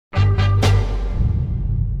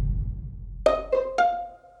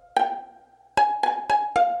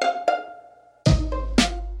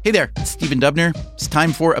Hey there, it's Stephen Dubner. It's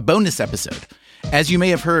time for a bonus episode. As you may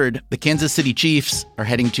have heard, the Kansas City Chiefs are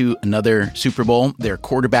heading to another Super Bowl. Their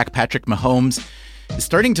quarterback, Patrick Mahomes, is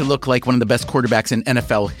starting to look like one of the best quarterbacks in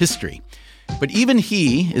NFL history. But even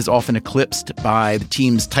he is often eclipsed by the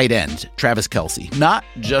team's tight end, Travis Kelce. Not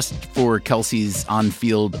just for Kelce's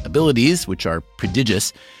on-field abilities, which are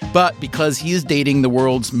prodigious, but because he is dating the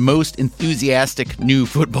world's most enthusiastic new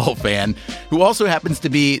football fan, who also happens to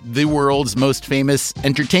be the world's most famous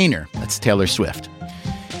entertainer. That's Taylor Swift.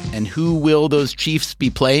 And who will those Chiefs be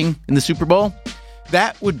playing in the Super Bowl?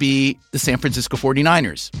 That would be the San Francisco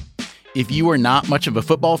 49ers. If you are not much of a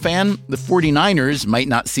football fan, the 49ers might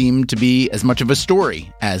not seem to be as much of a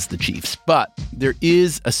story as the Chiefs. But there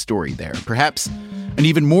is a story there, perhaps an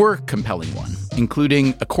even more compelling one,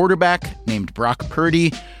 including a quarterback named Brock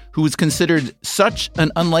Purdy, who was considered such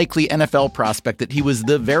an unlikely NFL prospect that he was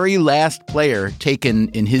the very last player taken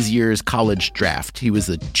in his year's college draft. He was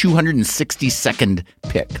the 262nd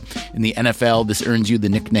pick. In the NFL, this earns you the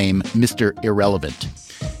nickname Mr. Irrelevant.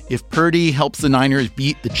 If Purdy helps the Niners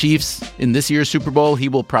beat the Chiefs in this year's Super Bowl, he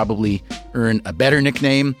will probably earn a better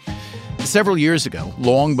nickname. Several years ago,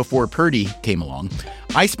 long before Purdy came along,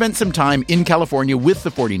 I spent some time in California with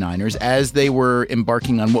the 49ers as they were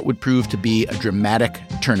embarking on what would prove to be a dramatic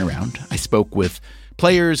turnaround. I spoke with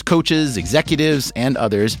players, coaches, executives, and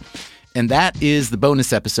others. And that is the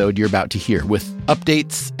bonus episode you're about to hear, with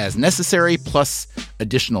updates as necessary, plus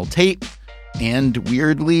additional tape, and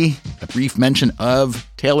weirdly, a brief mention of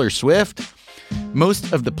Taylor Swift.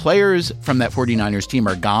 Most of the players from that 49ers team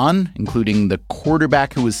are gone, including the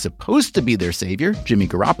quarterback who was supposed to be their savior, Jimmy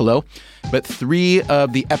Garoppolo. But three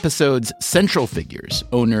of the episode's central figures,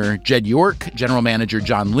 owner Jed York, general manager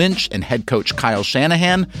John Lynch, and head coach Kyle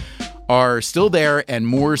Shanahan, are still there and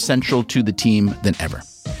more central to the team than ever.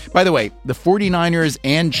 By the way, the 49ers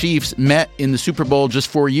and Chiefs met in the Super Bowl just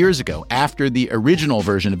 4 years ago, after the original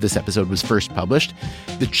version of this episode was first published.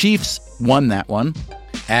 The Chiefs won that one.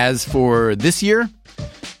 As for this year,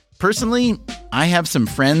 personally, I have some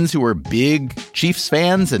friends who are big Chiefs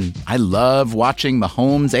fans, and I love watching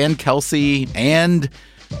Mahomes and Kelce and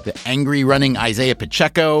the angry running Isaiah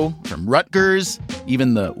Pacheco from Rutgers,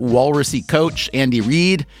 even the walrusy coach, Andy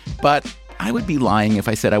Reid. But I would be lying if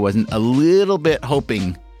I said I wasn't a little bit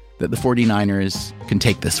hoping that the 49ers can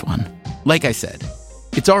take this one. Like I said,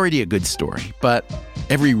 it's already a good story, but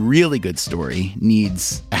every really good story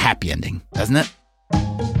needs a happy ending, doesn't it?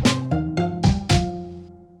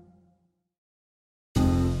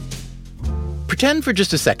 Pretend for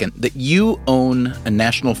just a second that you own a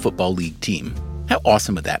National Football League team. How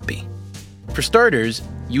awesome would that be? For starters,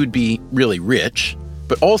 you would be really rich,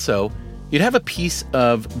 but also you'd have a piece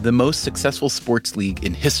of the most successful sports league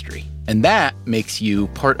in history. And that makes you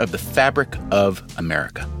part of the fabric of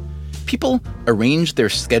America. People arrange their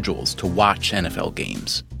schedules to watch NFL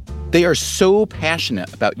games. They are so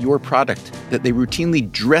passionate about your product that they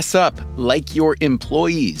routinely dress up like your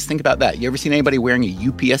employees. Think about that. You ever seen anybody wearing a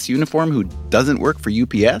UPS uniform who doesn't work for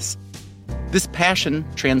UPS? This passion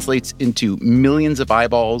translates into millions of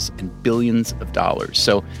eyeballs and billions of dollars.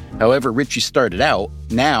 So however rich you started out,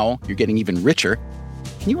 now you're getting even richer.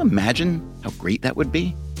 Can you imagine how great that would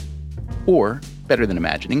be? Or, better than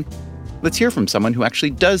imagining, let's hear from someone who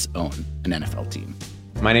actually does own an NFL team.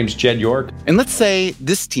 My name's Jed York. And let's say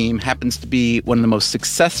this team happens to be one of the most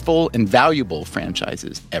successful and valuable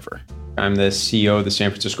franchises ever. I'm the CEO of the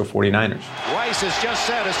San Francisco 49ers. Rice has just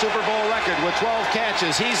set a Super Bowl record with 12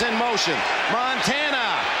 catches. He's in motion.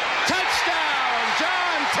 Montana, touchdown,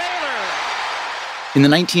 John Taylor. In the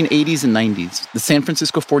 1980s and 90s, the San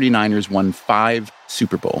Francisco 49ers won 5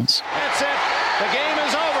 Super Bowls. That's it. The game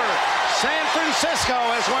is over. San Francisco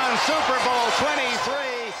has won Super Bowl 23.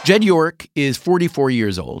 Jed York is 44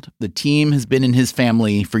 years old. The team has been in his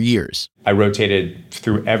family for years. I rotated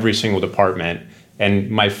through every single department, and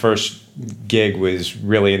my first gig was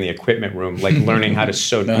really in the equipment room, like learning how to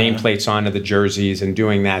sew nameplates onto the jerseys and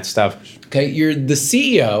doing that stuff. Okay, you're the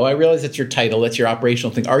CEO. I realize that's your title. That's your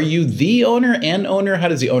operational thing. Are you the owner and owner? How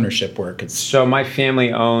does the ownership work? So my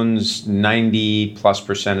family owns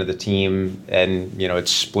 90+% of the team, and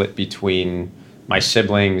it's split between my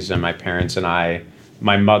siblings and my parents and I.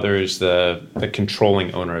 My mother's the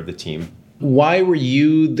controlling owner of the team. Why were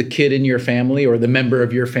you the kid in your family or the member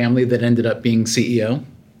of your family that ended up being CEO?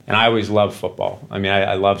 And I always loved football. I mean,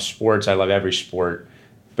 I love sports. I love every sport.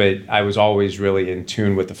 But I was always really in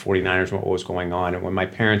tune with the 49ers and what was going on. And when my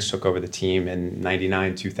parents took over the team in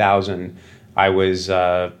 99, 2000, I was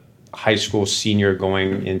a high school senior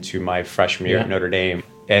going into my freshman year at Notre Dame.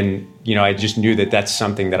 And, I just knew that that's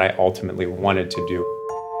something that I ultimately wanted to do.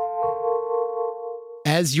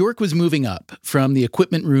 As York was moving up from the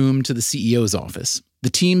equipment room to the CEO's office, the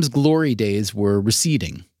team's glory days were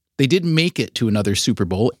receding. They did make it to another Super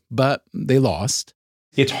Bowl, but they lost.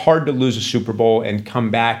 It's hard to lose a Super Bowl and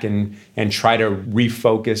come back and try to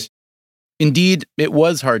refocus. Indeed, it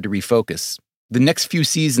was hard to refocus. The next few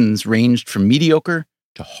seasons ranged from mediocre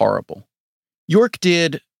to horrible. York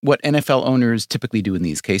did what NFL owners typically do in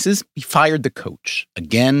these cases. He fired the coach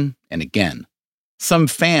again and again. Some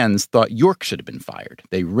fans thought York should have been fired.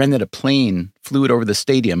 They rented a plane, flew it over the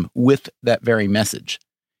stadium with that very message.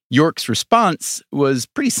 York's response was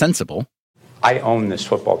pretty sensible. I own this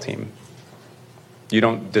football team. You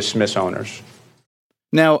don't dismiss owners.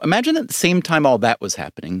 Now, imagine at the same time all that was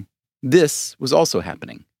happening, this was also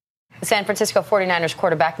happening. The San Francisco 49ers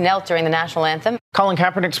quarterback knelt during the national anthem. Colin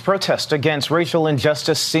Kaepernick's protest against racial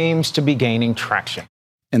injustice seems to be gaining traction.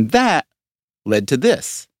 And that led to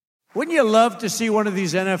this. Wouldn't you love to see one of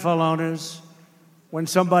these NFL owners, when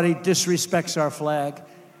somebody disrespects our flag,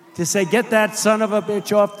 to say, get that son of a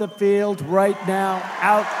bitch off the field right now,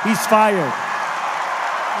 out, he's fired.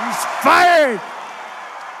 He's fired!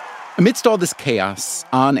 Amidst all this chaos,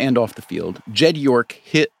 on and off the field, Jed York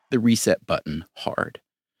hit the reset button hard.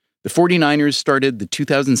 The 49ers started the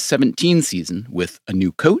 2017 season with a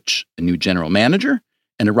new coach, a new general manager,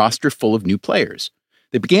 and a roster full of new players.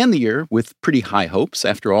 They began the year with pretty high hopes.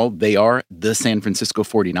 After all, they are the San Francisco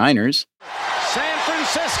 49ers. San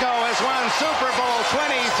Francisco has won Super Bowl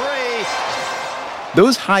 23.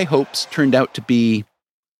 Those high hopes turned out to be,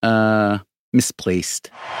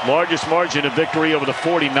 misplaced. Largest margin of victory over the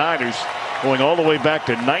 49ers, going all the way back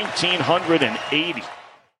to 1980.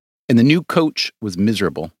 And the new coach was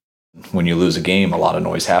miserable. When you lose a game, a lot of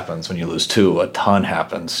noise happens. When you lose 2, a ton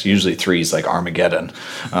happens. Usually 3 is like Armageddon.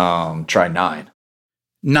 Try 9.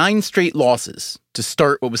 9 straight losses to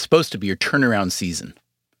start what was supposed to be your turnaround season.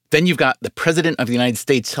 Then you've got the President of the United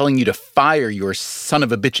States telling you to fire your son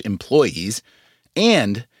of a bitch employees,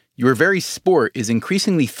 and your very sport is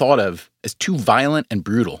increasingly thought of as too violent and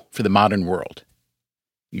brutal for the modern world.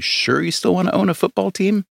 You sure you still want to own a football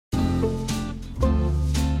team?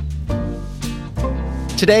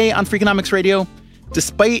 Today on Freakonomics Radio,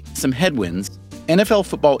 despite some headwinds, NFL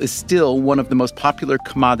football is still one of the most popular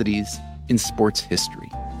commodities in sports history.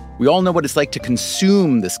 We all know what it's like to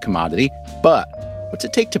consume this commodity, but what's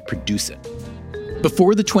it take to produce it?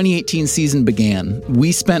 Before the 2018 season began,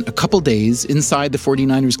 we spent a couple days inside the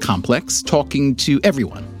 49ers complex talking to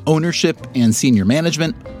everyone, ownership and senior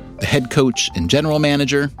management, the head coach and general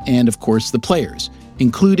manager, and of course the players,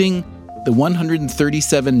 including the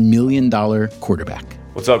 $137 million quarterback.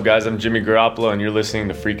 What's up, guys? I'm Jimmy Garoppolo, and you're listening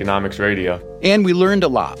to Freakonomics Radio. And we learned a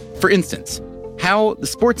lot. For instance, how the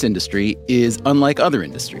sports industry is unlike other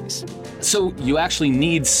industries. So you actually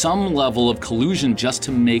need some level of collusion just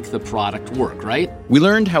to make the product work, right? We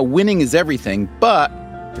learned how winning is everything, but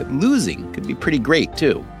that losing could be pretty great,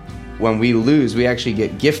 too. When we lose, we actually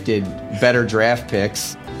get gifted better draft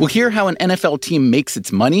picks. We'll hear how an NFL team makes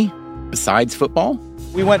its money, besides football.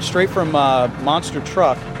 We went straight from Monster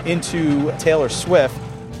Truck into Taylor Swift.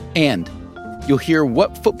 And you'll hear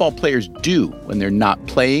what football players do when they're not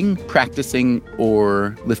playing, practicing,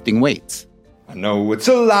 or lifting weights. I know it's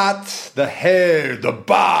a lot, the hair, the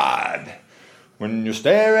bod, when you're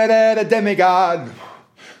staring at a demigod.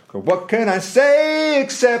 What can I say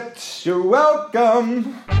except you're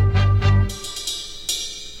welcome?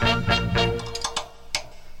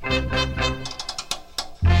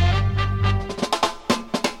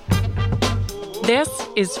 This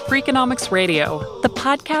is Freakonomics Radio, the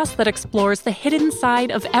podcast that explores the hidden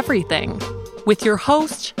side of everything, with your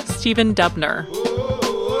host, Stephen Dubner.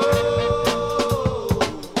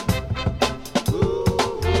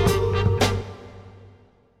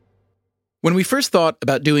 When we first thought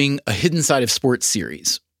about doing a Hidden Side of Sports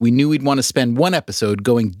series, we knew we'd want to spend one episode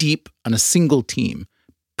going deep on a single team,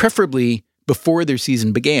 preferably before their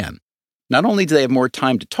season began. Not only do they have more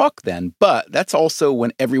time to talk then, but that's also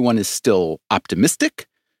when everyone is still optimistic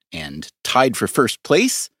and tied for first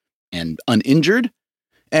place and uninjured.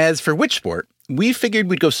 As for which sport, we figured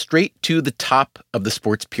we'd go straight to the top of the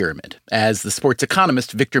sports pyramid, as the sports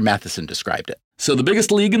economist Victor Matheson described it. So the biggest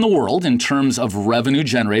league in the world in terms of revenue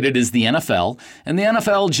generated is the NFL, and the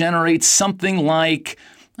NFL generates something like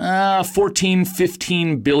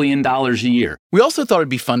 $14-15 billion a year. We also thought it'd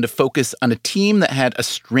be fun to focus on a team that had a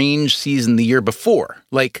strange season the year before,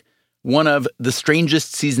 like one of the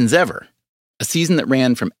strangest seasons ever, a season that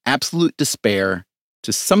ran from absolute despair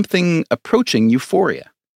to something approaching euphoria.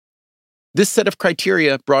 This set of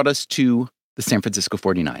criteria brought us to the San Francisco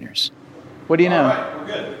 49ers. What do you know? All right, we're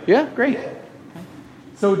good. Yeah, great.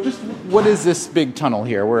 So just what is this big tunnel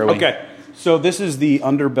here? Where are we? Okay, So this is the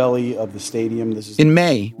underbelly of the stadium. In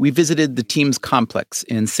May, we visited the team's complex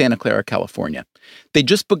in Santa Clara, California. They'd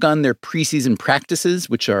just begun their preseason practices,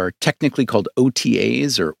 which are technically called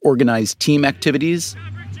OTAs, or organized team activities.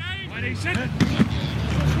 Clear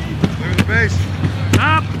the base.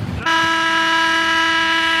 Stop.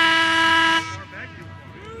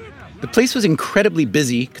 The place was incredibly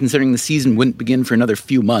busy, considering the season wouldn't begin for another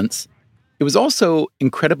few months. It was also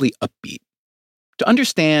incredibly upbeat. To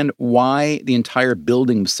understand why the entire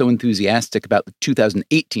building was so enthusiastic about the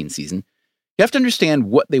 2018 season, you have to understand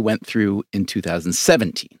what they went through in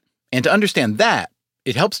 2017. And to understand that,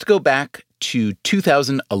 it helps to go back to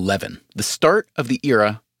 2011, the start of the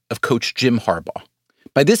era of Coach Jim Harbaugh.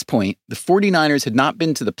 By this point, the 49ers had not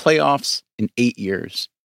been to the playoffs in 8 years.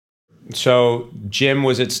 So Jim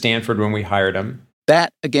was at Stanford when we hired him.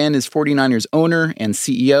 That, again, is 49ers owner and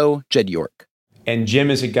CEO, Jed York. And Jim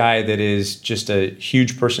is a guy that is just a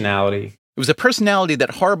huge personality. It was a personality that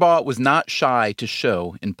Harbaugh was not shy to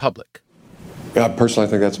show in public. Personally, I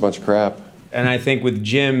think that's a bunch of crap. And I think with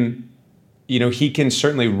Jim, he can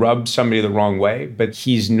certainly rub somebody the wrong way, but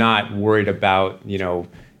he's not worried about,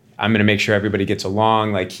 I'm going to make sure everybody gets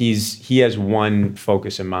along. Like he has one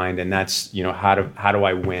focus in mind, and that's, how do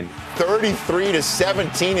I win?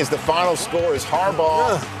 33-17 is the final score as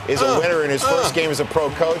Harbaugh is a winner in his first game as a pro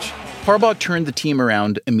coach. Harbaugh turned the team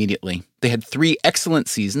around immediately. They had 3 excellent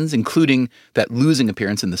seasons, including that losing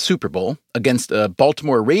appearance in the Super Bowl against a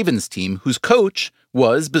Baltimore Ravens team whose coach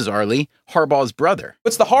was, bizarrely, Harbaugh's brother.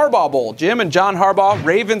 It's the Harbaugh Bowl. Jim and John Harbaugh,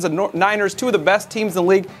 Ravens and Niners, 2 of the best teams in the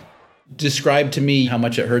league. Describe to me how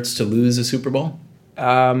much it hurts to lose a Super Bowl.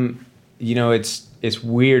 It's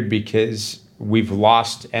weird because we've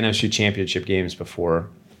lost NFC championship games before.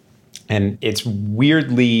 And it's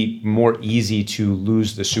weirdly more easy to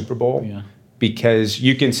lose the Super Bowl because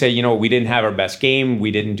you can say, we didn't have our best game.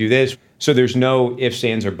 We didn't do this. So there's no ifs,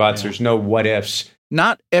 ands, or buts. There's no what ifs.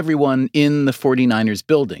 Not everyone in the 49ers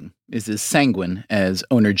building is as sanguine as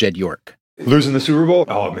owner Jed York. Losing the Super Bowl?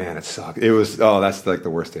 Oh, man, it sucked. It was, that's like the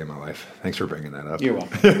worst day of my life. Thanks for bringing that up. You're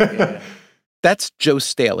welcome. That's Joe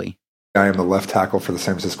Staley. I am the left tackle for the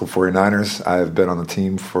San Francisco 49ers. I've been on the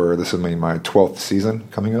team this is my 12th season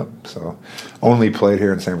coming up, so only played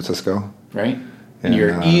here in San Francisco. Right. And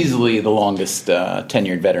you're easily the longest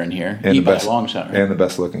tenured veteran here. And the best, long shot, right? And the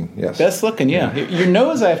best looking, yes. Best looking, yeah. Your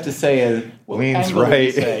nose, I have to say, leans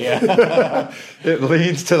right. It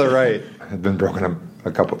leans to the right. I've been broken up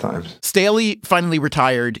a couple times. Staley finally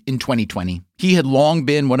retired in 2020. He had long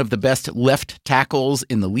been one of the best left tackles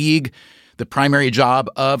in the league. The primary job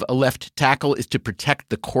of a left tackle is to protect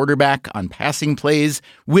the quarterback on passing plays,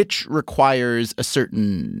 which requires a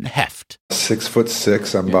certain heft.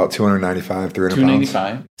 6'6". I'm about 295, 300 295.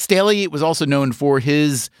 pounds. Staley was also known for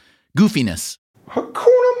his goofiness.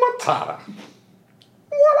 Hakuna Matata.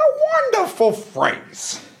 What a wonderful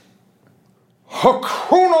phrase.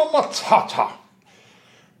 Hakuna Matata.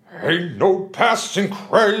 Ain't no passing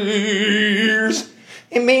craze.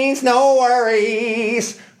 It means no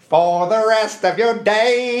worries for the rest of your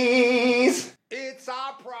days. It's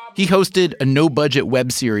our problem. He hosted a no-budget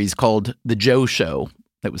web series called The Joe Show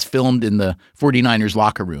that was filmed in the 49ers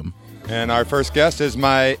locker room. And our first guest is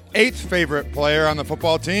my 8th favorite player on the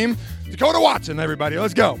football team, Dakota Watson, everybody.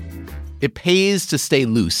 Let's go. It pays to stay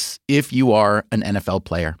loose if you are an NFL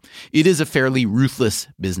player. It is a fairly ruthless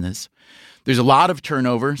business. There's a lot of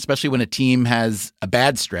turnover, especially when a team has a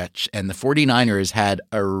bad stretch, and the 49ers had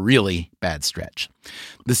a really bad stretch.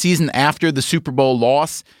 The season after the Super Bowl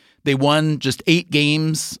loss, they won just 8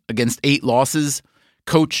 games against 8 losses.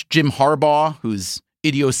 Coach Jim Harbaugh, whose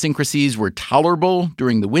idiosyncrasies were tolerable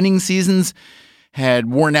during the winning seasons, had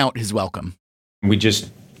worn out his welcome. We just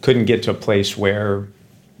couldn't get to a place where,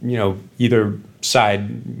 either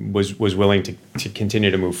side was willing to continue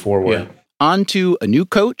to move forward. Yeah. On to a new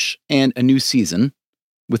coach and a new season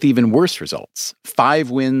with even worse results. 5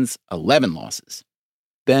 wins, 11 losses.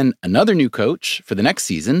 Then another new coach for the next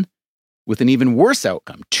season with an even worse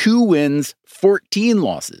outcome. 2 wins, 14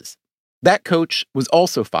 losses. That coach was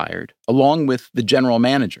also fired, along with the general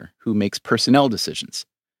manager who makes personnel decisions.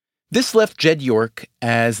 This left Jed York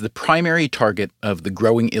as the primary target of the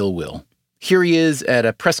growing ill will. Here he is at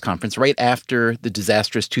a press conference right after the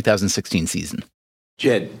disastrous 2016 season.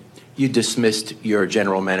 Jed, you dismissed your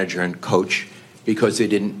general manager and coach because they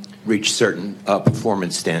didn't reach certain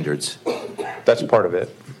performance standards. That's part of it.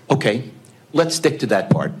 Okay, let's stick to that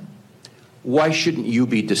part. Why shouldn't you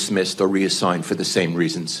be dismissed or reassigned for the same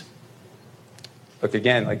reasons? Look,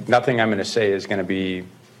 again, nothing I'm going to say is going to be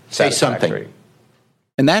satisfactory. Say something.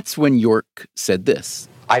 And that's when York said this.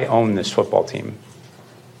 I own this football team.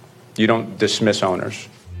 You don't dismiss owners.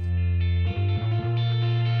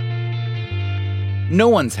 No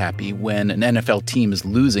one's happy when an NFL team is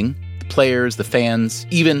losing. The players, the fans,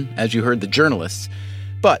 even, as you heard, the journalists.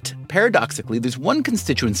 But paradoxically, there's one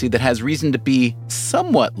constituency that has reason to be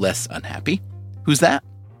somewhat less unhappy. Who's that?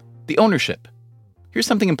 The ownership. Here's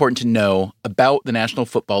something important to know about the National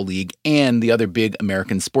Football League and the other big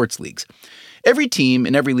American sports leagues. Every team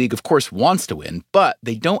in every league, of course, wants to win, but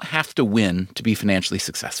they don't have to win to be financially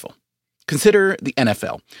successful. Consider the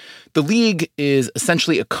NFL. The league is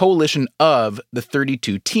essentially a coalition of the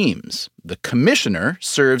 32 teams. The commissioner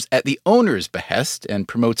serves at the owner's behest and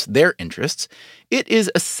promotes their interests. It is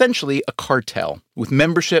essentially a cartel with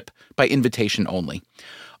membership by invitation only.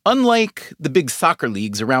 Unlike the big soccer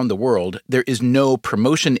leagues around the world, there is no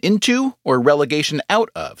promotion into or relegation out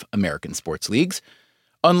of American sports leagues.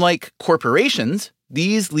 Unlike corporations,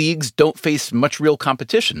 these leagues don't face much real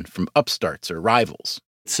competition from upstarts or rivals.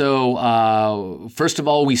 So, first of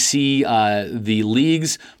all, we see the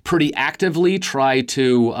leagues pretty actively try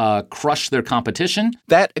to crush their competition.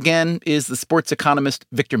 That, again, is the sports economist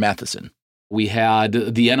Victor Matheson. We had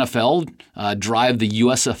the NFL drive the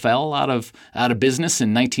USFL out of business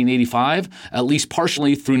in 1985, at least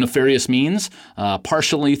partially through nefarious means,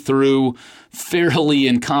 partially through fairly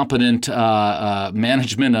incompetent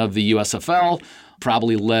management of the USFL,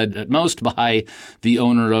 probably led at most by the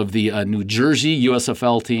owner of the New Jersey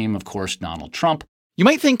USFL team, of course, Donald Trump. You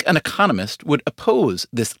might think an economist would oppose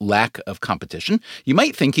this lack of competition. You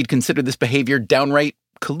might think he'd consider this behavior downright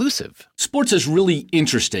collusive. Sports is really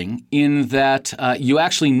interesting in that you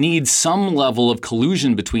actually need some level of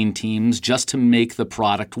collusion between teams just to make the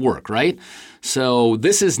product work, right? So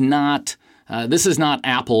this is not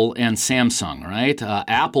Apple and Samsung, right?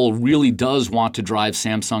 Apple really does want to drive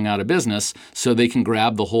Samsung out of business so they can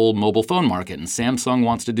grab the whole mobile phone market, and Samsung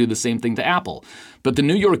wants to do the same thing to Apple. But the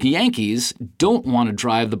New York Yankees don't want to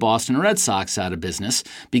drive the Boston Red Sox out of business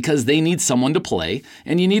because they need someone to play,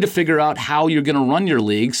 and you need to figure out how you're going to run your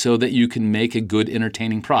league so that you can make a good,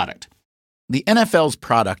 entertaining product. The NFL's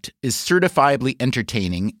product is certifiably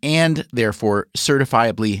entertaining and, therefore,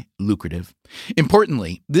 certifiably lucrative.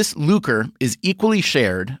 Importantly, this lucre is equally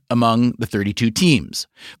shared among the 32 teams.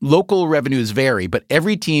 Local revenues vary, but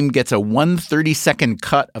every team gets a 1/32nd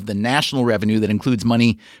cut of the national revenue that includes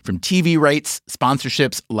money from TV rights,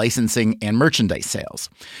 sponsorships, licensing, and merchandise sales.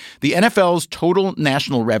 The NFL's total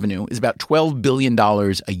national revenue is about $12 billion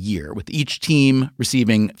a year, with each team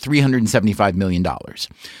receiving $375 million.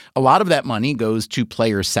 A lot of that money goes to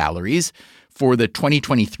player salaries. For the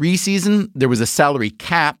 2023 season, there was a salary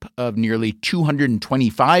cap of nearly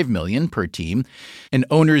 $225 million per team, and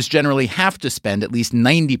owners generally have to spend at least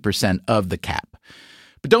 90% of the cap.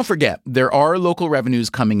 But don't forget, there are local revenues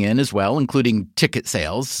coming in as well, including ticket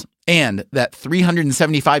sales, and that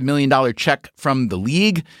 $375 million check from the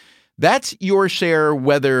league. That's your share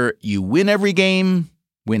whether you win every game,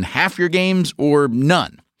 win half your games, or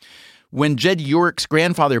none. When Jed York's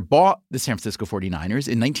grandfather bought the San Francisco 49ers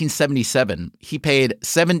in 1977, he paid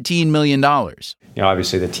 $17 million.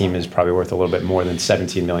 Obviously the team is probably worth a little bit more than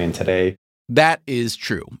 $17 million today. That is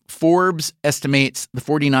true. Forbes estimates the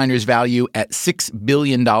 49ers' value at $6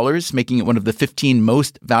 billion, making it one of the 15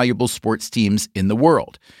 most valuable sports teams in the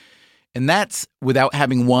world. And that's without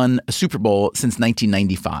having won a Super Bowl since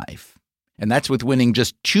 1995. And that's with winning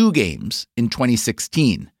just 2 games in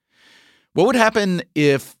 2016. What would happen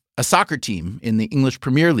if a soccer team in the English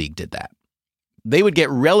Premier League did that? They would get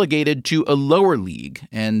relegated to a lower league,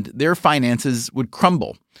 and their finances would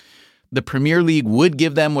crumble. The Premier League would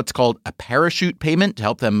give them what's called a parachute payment to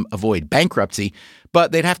help them avoid bankruptcy,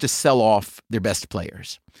 but they'd have to sell off their best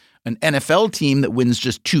players. An NFL team that wins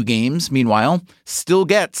just 2 games, meanwhile, still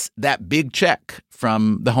gets that big check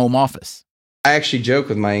from the home office. I actually joke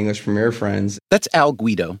with my English Premier friends. That's Al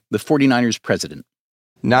Guido, the 49ers president.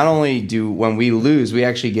 Not only do, when we lose, we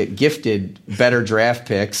actually get gifted better draft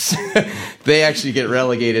picks. They actually get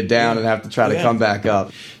relegated down and have to try to come back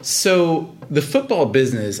up. So the football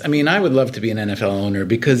business, I mean, I would love to be an NFL owner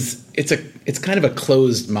because it's kind of a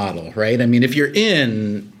closed model, right? I mean, if you're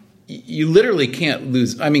in, you literally can't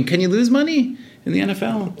lose. I mean, can you lose money in the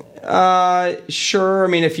NFL? Sure. I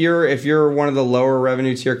mean, if you're one of the lower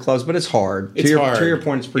revenue tier clubs, but it's hard. To your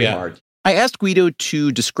point, it's pretty hard. I asked Guido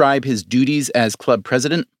to describe his duties as club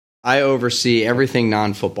president. I oversee everything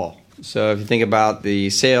non-football. So if you think about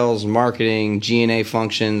the sales, marketing, G&A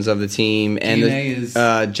functions of the team, and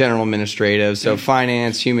the general administrative, so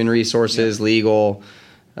finance, human resources, legal,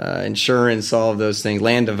 insurance, all of those things,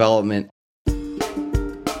 land development.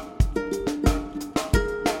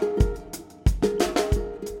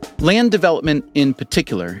 Land development in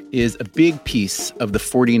particular is a big piece of the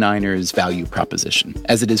 49ers value proposition,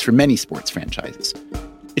 as it is for many sports franchises.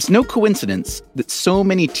 It's no coincidence that so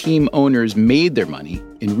many team owners made their money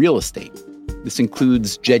in real estate. This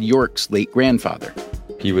includes Jed York's late grandfather.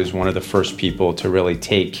 He was one of the first people to really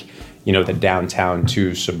take, the downtown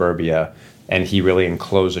to suburbia, and he really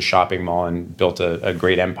enclosed a shopping mall and built a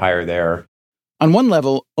great empire there. On one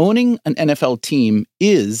level, owning an NFL team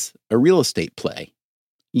is a real estate play.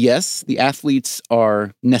 Yes, the athletes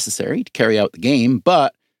are necessary to carry out the game,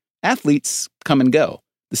 but athletes come and go.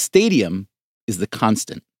 The stadium is the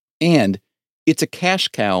constant, and it's a cash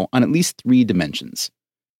cow on at least 3 dimensions.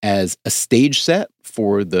 As a stage set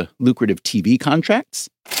for the lucrative TV contracts,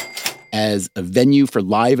 as a venue for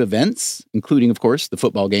live events, including, of course, the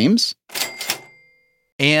football games,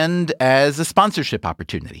 and as a sponsorship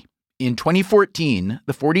opportunity. In 2014,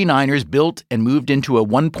 the 49ers built and moved into a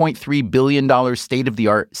 $1.3 billion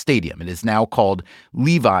state-of-the-art stadium. It is now called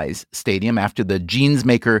Levi's Stadium after the jeans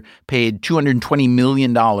maker paid $220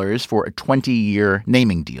 million for a 20-year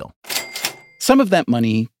naming deal. Some of that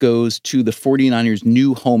money goes to the 49ers'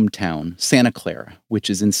 new hometown, Santa Clara, which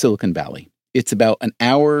is in Silicon Valley. It's about an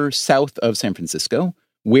hour south of San Francisco,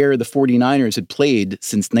 where the 49ers had played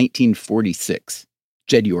since 1946.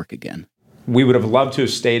 Jed York again. We would have loved to have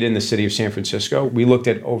stayed in the city of San Francisco. We looked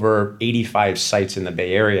at over 85 sites in the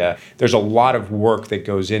Bay Area. There's a lot of work that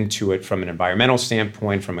goes into it from an environmental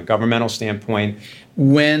standpoint, from a governmental standpoint.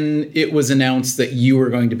 When it was announced that you were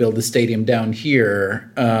going to build the stadium down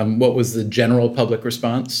here, what was the general public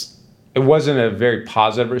response? It wasn't a very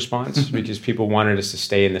positive response because people wanted us to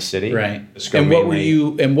stay in the city. Right.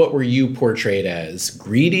 And what were you portrayed as?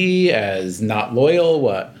 Greedy, as not loyal,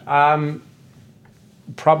 what?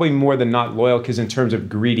 Probably more than not loyal, because in terms of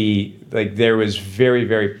greedy, there was very,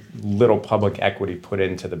 very little public equity put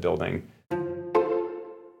into the building.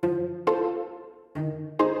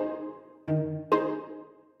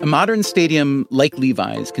 A modern stadium like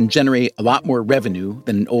Levi's can generate a lot more revenue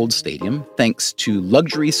than an old stadium, thanks to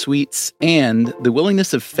luxury suites and the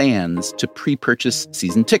willingness of fans to pre-purchase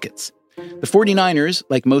season tickets. The 49ers,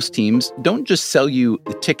 like most teams, don't just sell you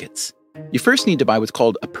the tickets. You first need to buy what's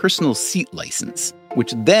called a personal seat license,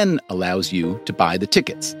 which then allows you to buy the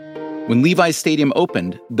tickets. When Levi's Stadium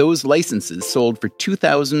opened, those licenses sold for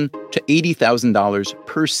 $2,000 to $80,000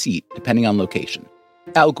 per seat, depending on location.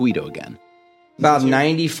 Al Guido again. About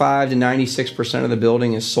 95 to 96% of the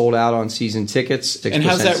building is sold out on season tickets. And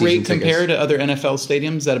how's that rate compare to other NFL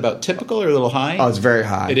stadiums? Is that about typical or a little high? Oh, it's very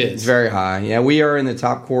high. It is. It's very high. Yeah, we are in the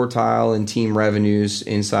top quartile in team revenues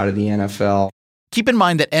inside of the NFL. Keep in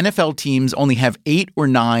mind that NFL teams only have 8 or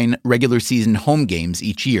 9 regular season home games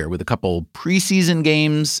each year, with a couple preseason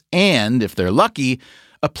games and, if they're lucky,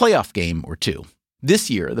 a playoff game or 2. This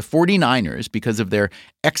year, the 49ers, because of their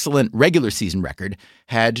excellent regular season record,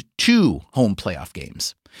 had 2 home playoff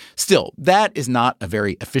games. Still, that is not a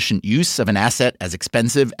very efficient use of an asset as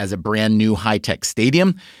expensive as a brand new high-tech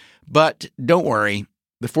stadium. But don't worry,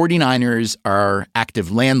 the 49ers are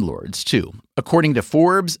active landlords, too. According to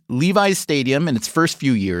Forbes, Levi's Stadium in its first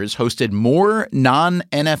few years hosted more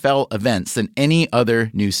non-NFL events than any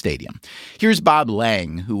other new stadium. Here's Bob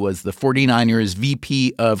Lang, who was the 49ers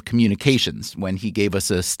VP of Communications when he gave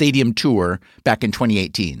us a stadium tour back in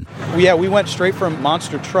 2018. Yeah, we went straight from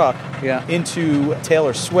Monster Truck into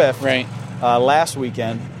Taylor Swift last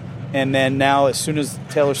weekend. And then now, as soon as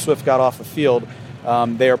Taylor Swift got off the field,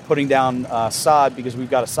 they are putting down sod because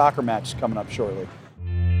we've got a soccer match coming up shortly.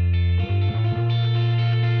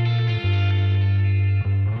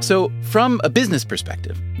 So, from a business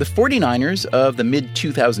perspective, the 49ers of the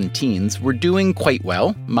mid-2000 teens were doing quite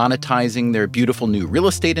well, monetizing their beautiful new real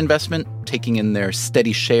estate investment, taking in their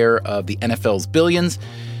steady share of the NFL's billions.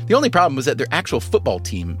 The only problem was that their actual football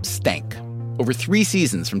team stank. Over 3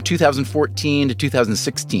 seasons, from 2014 to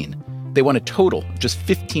 2016, they won a total of just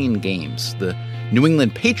 15 games. The New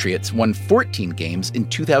England Patriots won 14 games in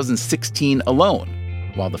 2016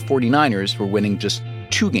 alone, while the 49ers were winning just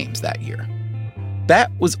 2 games that year.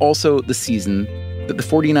 That was also the season that the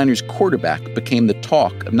 49ers quarterback became the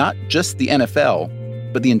talk of not just the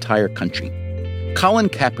NFL, but the entire country. Colin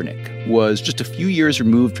Kaepernick was just a few years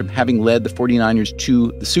removed from having led the 49ers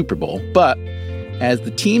to the Super Bowl, but as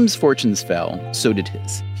the team's fortunes fell, so did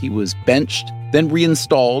his. He was benched, then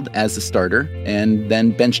reinstalled as the starter, and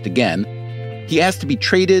then benched again. He asked to be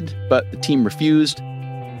traded, but the team refused.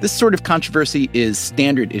 This sort of controversy is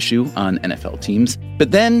standard issue on NFL teams. But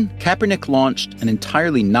then Kaepernick launched an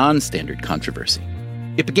entirely non-standard controversy.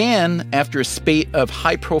 It began after a spate of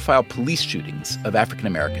high-profile police shootings of African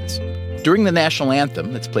Americans. During the national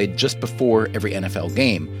anthem that's played just before every NFL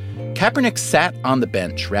game, Kaepernick sat on the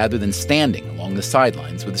bench rather than standing along the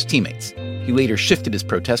sidelines with his teammates. He later shifted his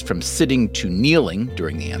protest from sitting to kneeling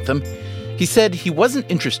during the anthem. He said he wasn't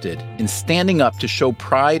interested in standing up to show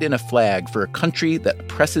pride in a flag for a country that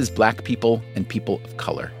oppresses black people and people of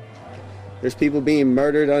color. There's people being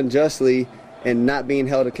murdered unjustly and not being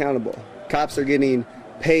held accountable. Cops are getting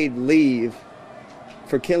paid leave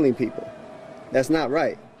for killing people. That's not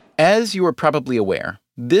right. As you are probably aware,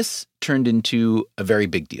 this turned into a very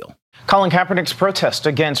big deal. Colin Kaepernick's protest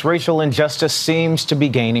against racial injustice seems to be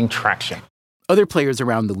gaining traction. Other players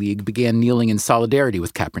around the league began kneeling in solidarity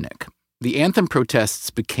with Kaepernick. The anthem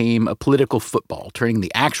protests became a political football, turning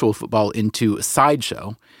the actual football into a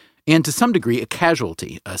sideshow, and to some degree a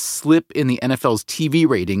casualty. A slip in the NFL's TV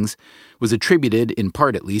ratings was attributed, in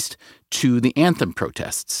part at least, to the anthem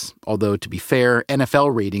protests. Although, to be fair,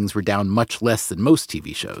 NFL ratings were down much less than most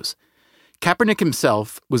TV shows. Kaepernick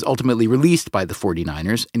himself was ultimately released by the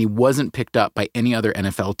 49ers, and he wasn't picked up by any other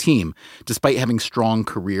NFL team, despite having strong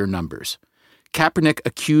career numbers. Kaepernick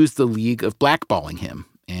accused the league of blackballing him,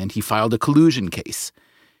 and he filed a collusion case.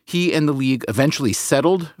 He and the league eventually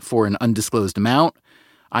settled for an undisclosed amount.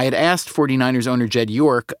 I had asked 49ers owner Jed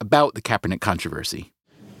York about the Kaepernick controversy.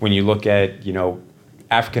 When you look at,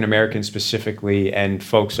 African Americans specifically and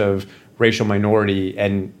folks of racial minority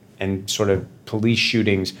and sort of police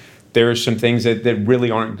shootings, there are some things that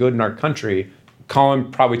really aren't good in our country. Colin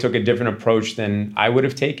probably took a different approach than I would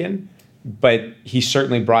have taken, but he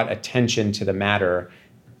certainly brought attention to the matter.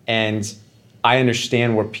 And I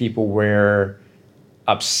understand where people were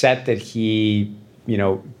upset that he,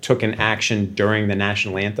 took an action during the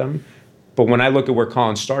national anthem. But when I look at where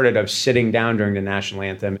Colin started of sitting down during the national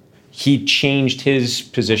anthem, he changed his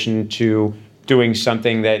position to doing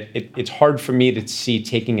something that it's hard for me to see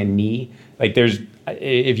taking a knee.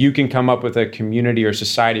 If you can come up with a community or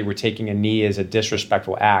society where taking a knee is a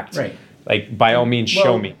disrespectful act, right? By all means,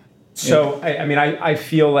 show me. So, I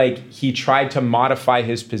feel like he tried to modify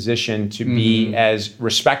his position to be as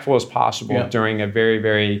respectful as possible during a very,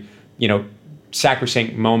 very,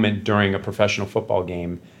 sacrosanct moment during a professional football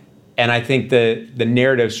game. And I think the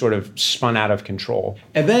narrative sort of spun out of control.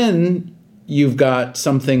 And then you've got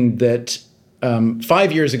something that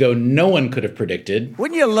 5 years ago no one could have predicted.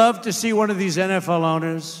 Wouldn't you love to see one of these NFL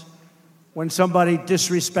owners, when somebody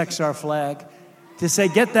disrespects our flag, to say,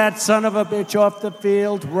 get that son of a bitch off the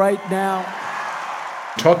field right now?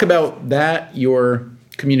 Talk about that, your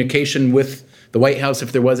communication with the White House,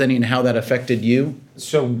 if there was any, and how that affected you.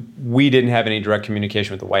 So we didn't have any direct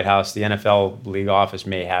communication with the White House. The NFL league office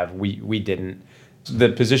may have. We didn't. The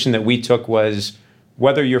position that we took was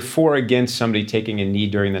whether you're for or against somebody taking a knee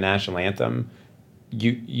during the national anthem,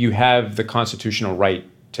 you have the constitutional right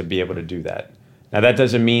to be able to do that. Now, that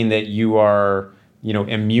doesn't mean that you are,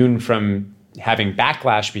 immune from having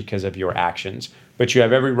backlash because of your actions, but you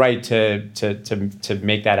have every right to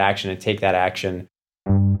make that action and take that action.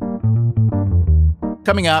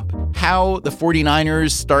 Coming up, how the 49ers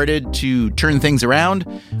started to turn things around.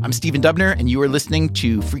 I'm Stephen Dubner, and you are listening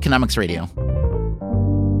to Freakonomics Radio.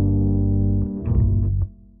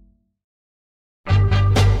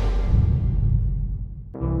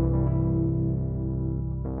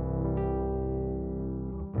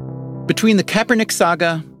 Between the Kaepernick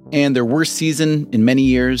saga and their worst season in many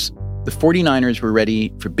years, the 49ers were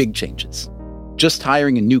ready for big changes. Just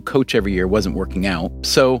hiring a new coach every year wasn't working out,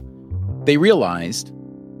 so they realized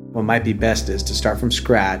what might be best is to start from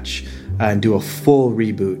scratch and do a full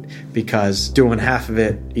reboot, because doing half of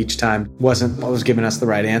it each time wasn't what was giving us the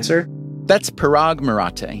right answer. That's Parag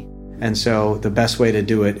Marathe. And so the best way to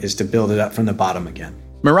do it is to build it up from the bottom again.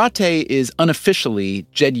 Marathe is unofficially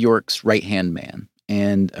Jed York's right-hand man.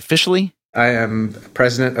 And officially, I am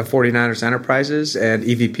president of 49ers Enterprises and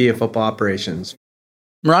EVP of football operations.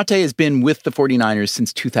 Marathe has been with the 49ers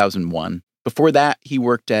since 2001. Before that, he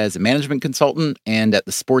worked as a management consultant and at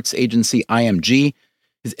the sports agency IMG.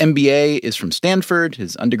 His MBA is from Stanford,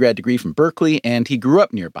 his undergrad degree from Berkeley, and he grew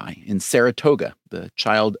up nearby in Saratoga, the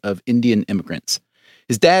child of Indian immigrants.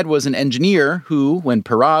 His dad was an engineer who, when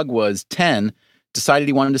Parag was 10, decided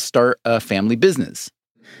he wanted to start a family business.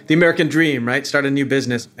 The American dream, right? Start a new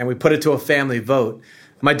business, and we put it to a family vote.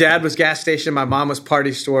 My dad was gas station, my mom was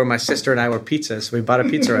party store, my sister and I were pizza, so we bought a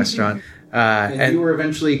pizza restaurant. And you were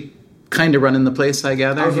eventually kind of running the place, I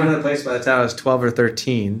gather? I was running the place by the time I was 12 or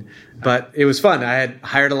 13, but it was fun. I had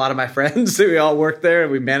hired a lot of my friends. We all worked there,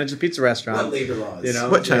 and we managed a pizza restaurant. What labor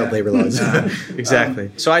laws? What child labor laws?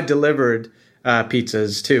 Exactly. So I delivered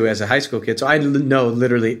pizzas, too, as a high school kid. So I know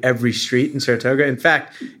literally every street in Saratoga. In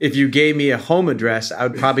fact, if you gave me a home address, I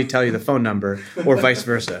would probably tell you the phone number or vice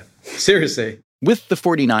versa. Seriously. With the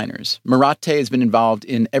 49ers, Marotte has been involved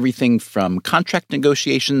in everything from contract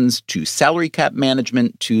negotiations to salary cap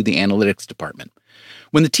management to the analytics department.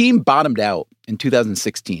 When the team bottomed out in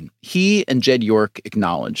 2016, he and Jed York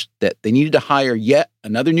acknowledged that they needed to hire yet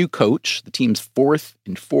another new coach, the team's fourth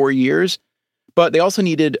in 4 years, but they also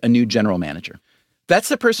needed a new general manager. That's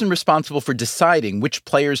the person responsible for deciding which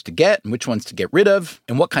players to get and which ones to get rid of,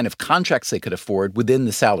 and what kind of contracts they could afford within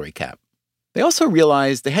the salary cap. They also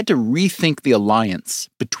realized they had to rethink the alliance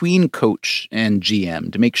between coach and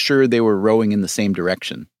GM to make sure they were rowing in the same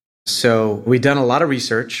direction. So we've done a lot of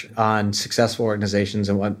research on successful organizations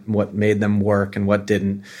and what made them work and what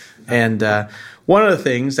didn't. And one of the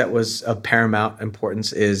things that was of paramount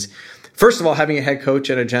importance is, first of all, having a head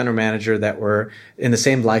coach and a general manager that were in the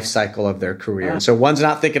same life cycle of their career. So one's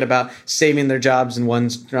not thinking about saving their jobs and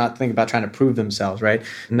one's not thinking about trying to prove themselves, right?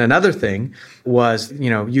 And another thing was,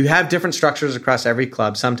 you have different structures across every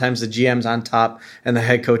club. Sometimes the GM's on top and the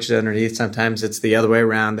head coach is underneath. Sometimes it's the other way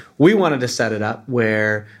around. We wanted to set it up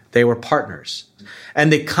where they were partners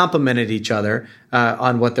and they complemented each other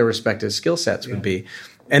on what their respective skill sets would be.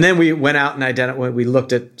 And then we went out and we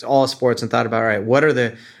looked at all sports and thought about, all right, what are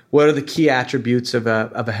the key attributes of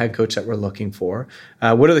a head coach that we're looking for?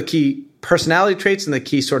 What are the key personality traits and the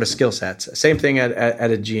key sort of skill sets? Same thing at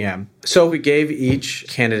a GM. So we gave each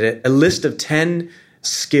candidate a list of 10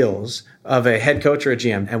 skills of a head coach or a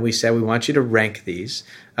GM, and we said we want you to rank these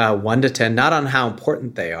 1 to 10, not on how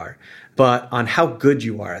important they are, but on how good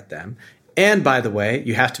you are at them. And by the way,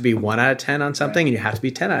 you have to be 1 out of 10 on something, and you have to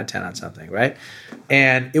be 10 out of 10 on something, right?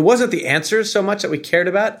 And it wasn't the answers so much that we cared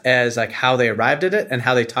about as like how they arrived at it and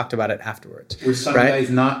how they talked about it afterwards. Were some guys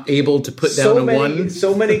not able to put down a 1?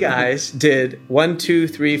 So many guys did 1, 2,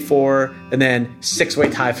 3, 4, and then 6-way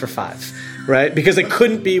tie for 5, right? Because they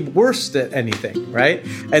couldn't be worse at anything, right?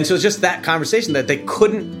 And so it's just that conversation that they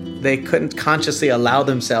couldn't consciously allow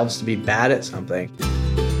themselves to be bad at something.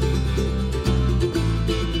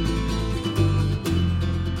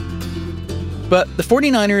 But the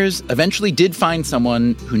 49ers eventually did find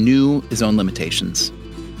someone who knew his own limitations.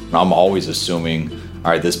 I'm always assuming,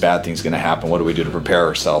 all right, this bad thing's going to happen. What do we do to prepare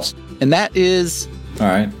ourselves? And that is... All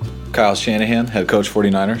right, Kyle Shanahan, head coach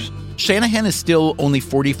 49ers. Shanahan is still only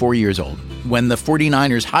 44 years old. When the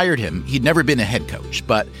 49ers hired him, he'd never been a head coach,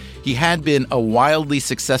 but he had been a wildly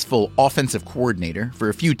successful offensive coordinator for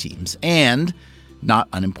a few teams. And, not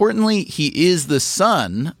unimportantly, he is the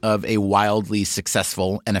son of a wildly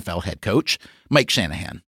successful NFL head coach, Mike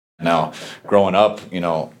Shanahan. Now, growing up,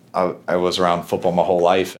 I was around football my whole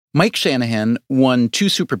life. Mike Shanahan won 2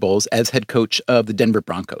 Super Bowls as head coach of the Denver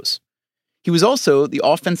Broncos. He was also the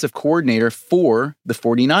offensive coordinator for the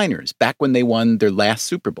 49ers back when they won their last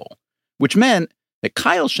Super Bowl, which meant that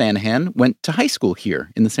Kyle Shanahan went to high school here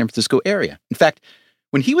in the San Francisco area. In fact,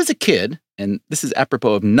 when he was a kid, and this is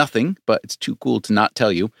apropos of nothing, but it's too cool to not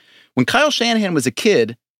tell you, when Kyle Shanahan was a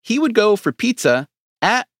kid, he would go for pizza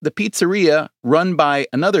at the pizzeria run by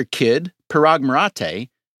another kid, Parag Marotte,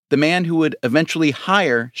 the man who would eventually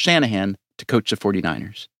hire Shanahan to coach the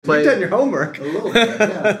 49ers. You've done your homework. A little bit,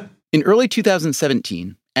 yeah. In early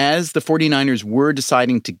 2017, as the 49ers were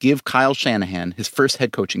deciding to give Kyle Shanahan his first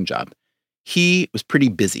head coaching job, he was pretty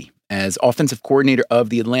busy as offensive coordinator of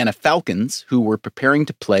the Atlanta Falcons, who were preparing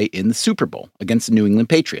to play in the Super Bowl against the New England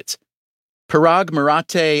Patriots. Parag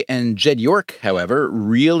Marotte and Jed York, however,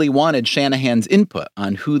 really wanted Shanahan's input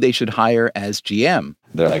on who they should hire as GM.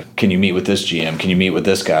 They're like, can you meet with this GM? Can you meet with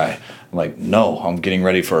this guy? I'm like, no, I'm getting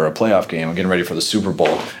ready for a playoff game. I'm getting ready for the Super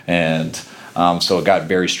Bowl. And so it got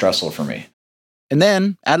very stressful for me. And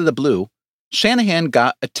then, out of the blue, Shanahan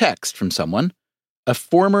got a text from someone, a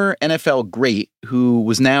former NFL great who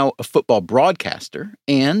was now a football broadcaster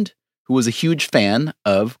and who was a huge fan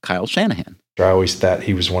of Kyle Shanahan. I always thought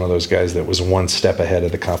he was one of those guys that was one step ahead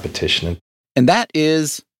of the competition. And that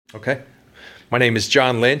is... Okay. My name is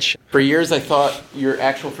John Lynch. For years, I thought your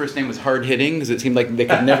actual first name was Hard Hitting because it seemed like they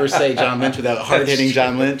could never say John Lynch without Hard Hitting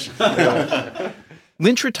John Lynch.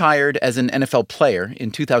 Lynch retired as an NFL player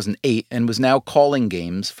in 2008 and was now calling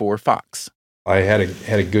games for Fox. I had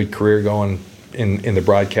a good career going in the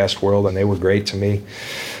broadcast world, and they were great to me.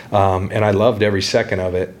 And I loved every second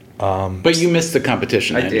of it. But you missed the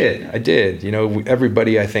competition. I did.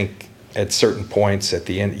 Everybody, I think, at certain points at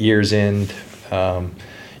the year's end,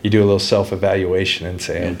 you do a little self-evaluation and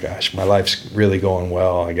say, oh gosh, my life's really going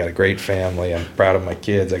well. I got a great family. I'm proud of my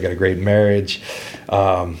kids. I got a great marriage.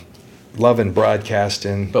 Loving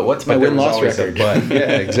broadcasting. But what's my win-loss record?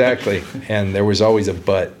 Yeah, exactly. And there was always a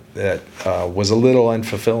but that was a little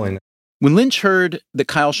unfulfilling. When Lynch heard that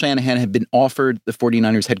Kyle Shanahan had been offered the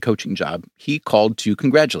 49ers head coaching job, he called to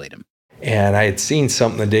congratulate him. And I had seen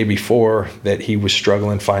something the day before that he was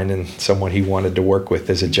struggling finding someone he wanted to work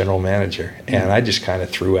with as a general manager. And I just kind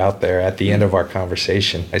of threw out there at the end of our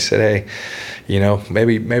conversation. I said, hey,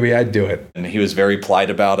 maybe I'd do it. And he was very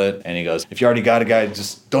polite about it. And he goes, if you already got a guy,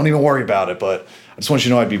 just don't even worry about it. But I just want you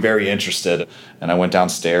to know I'd be very interested. And I went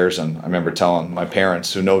downstairs, and I remember telling my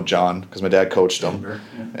parents, who know John, because my dad coached him.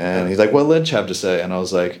 And he's like, what did Lynch have to say? And I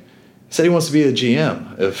was like, he said he wants to be a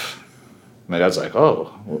GM. My dad's like, oh,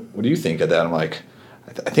 what do you think of that? I'm like,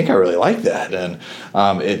 I think I really like that. And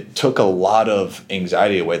it took a lot of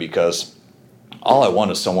anxiety away, because all I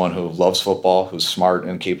want is someone who loves football, who's smart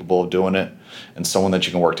and capable of doing it, and someone that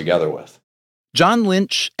you can work together with. John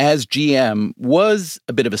Lynch as GM was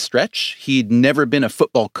a bit of a stretch. He'd never been a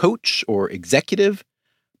football coach or executive,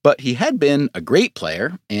 but he had been a great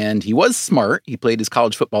player, and he was smart. He played his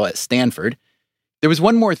college football at Stanford. There was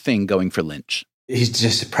one more thing going for Lynch. He's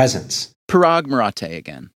just a presence. Parag Marathe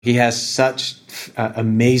again. He has such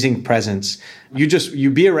amazing presence.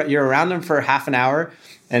 You're around him for half an hour,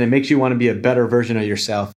 and it makes you want to be a better version of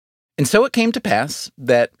yourself. And so it came to pass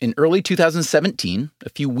that in early 2017, a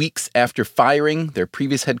few weeks after firing their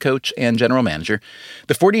previous head coach and general manager,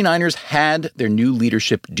 the 49ers had their new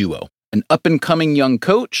leadership duo, an up-and-coming young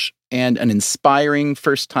coach and an inspiring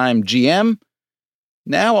first-time GM.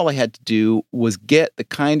 Now all I had to do was get the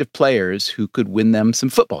kind of players who could win them some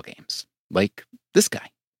football games, like this guy.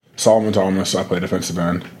 Solomon Thomas, I play defensive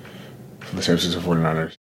end for the San Francisco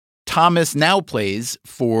 49ers. Thomas now plays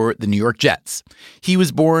for the New York Jets. He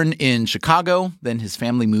was born in Chicago, then his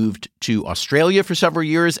family moved to Australia for several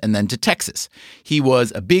years, and then to Texas. He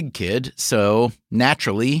was a big kid, so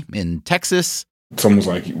naturally, in Texas... Someone was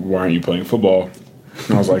like, why aren't you playing football?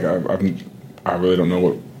 And I was like, I really don't know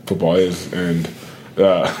what football is, and...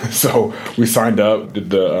 so we signed up,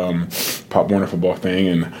 did the Pop Warner football thing,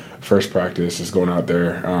 and first practice is going out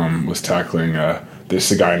there, was tackling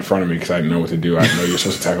this guy in front of me because I didn't know what to do. I didn't know you're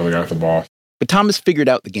supposed to tackle the guy with the ball. But Thomas figured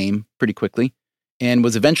out the game pretty quickly and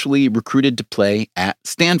was eventually recruited to play at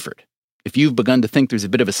Stanford. If you've begun to think there's a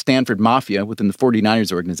bit of a Stanford mafia within the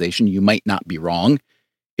 49ers organization, you might not be wrong.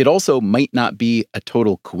 It also might not be a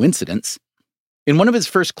total coincidence. In one of his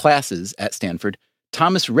first classes at Stanford,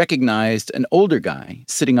 Thomas recognized an older guy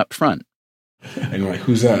sitting up front. And like,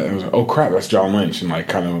 who's that? And I was like, oh crap, that's John Lynch. And like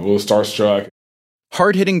kind of a little starstruck.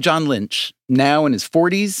 Hard-hitting John Lynch, now in his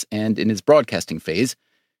 40s and in his broadcasting phase,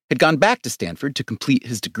 had gone back to Stanford to complete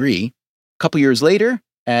his degree. A couple years later,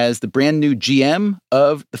 as the brand new GM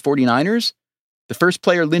of the 49ers, the first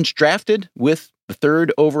player Lynch drafted with the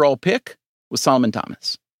 3rd overall pick was Solomon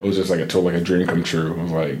Thomas. It was just like a dream come true. It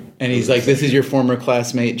was like, and he's like, "This is your former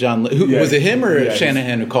classmate, John." Was it him or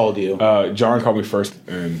Shanahan who called you? John called me first,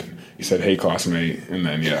 and he said, "Hey, classmate," and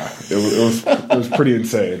then it was pretty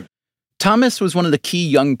insane. Thomas was one of the key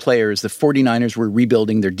young players the 49ers were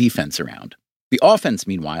rebuilding their defense around. The offense,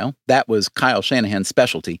 meanwhile, that was Kyle Shanahan's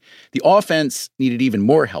specialty. The offense needed even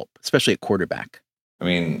more help, especially at quarterback. I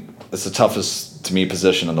mean, it's the toughest, to me,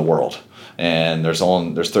 position in the world. And there's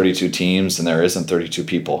 32 teams, and there isn't 32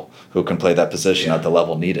 people who can play that position at the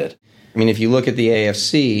level needed. I mean, if you look at the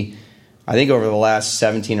AFC, I think over the last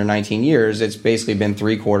 17 or 19 years, it's basically been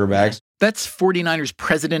 3 quarterbacks. That's 49ers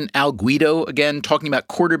president Al Guido, again, talking about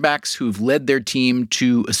quarterbacks who've led their team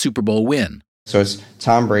to a Super Bowl win. So it's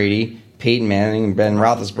Tom Brady, Peyton Manning, and Ben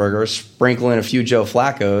Roethlisberger, sprinkle in a few Joe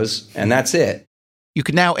Flaccos, and that's it. You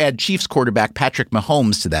can now add Chiefs quarterback Patrick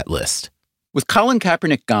Mahomes to that list. With Colin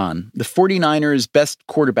Kaepernick gone, the 49ers' best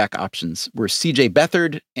quarterback options were C.J.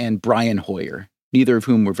 Beathard and Brian Hoyer, neither of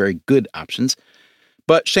whom were very good options.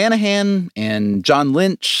 But Shanahan and John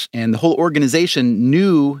Lynch and the whole organization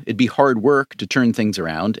knew it'd be hard work to turn things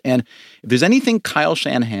around. And if there's anything Kyle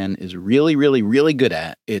Shanahan is really, really, really good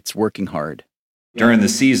at, it's working hard. During the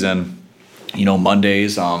season,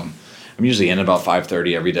 Mondays, I'm usually in about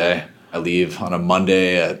 5:30 every day. I leave on a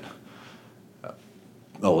Monday at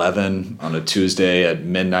 11, on a Tuesday at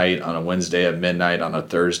midnight, on a Wednesday at midnight, on a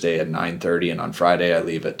Thursday at 9:30, and on Friday I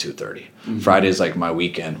leave at 2:30. Mm-hmm. Friday is like my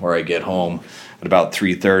weekend where I get home at about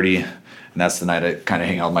 3:30, and that's the night I kind of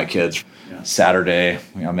hang out with my kids. Yeah. Saturday,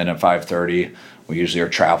 I'm in at 5:30. We usually are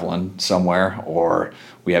traveling somewhere, or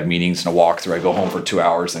we have meetings and a walkthrough. I go home for 2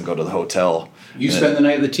 hours, then go to the hotel. You spend the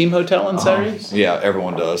night at the team hotel on Saturdays? Yeah,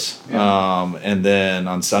 everyone does. Yeah. And then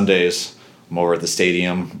on Sundays, I'm over at the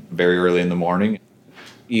stadium very early in the morning.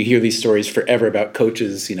 You hear these stories forever about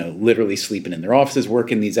coaches, literally sleeping in their offices,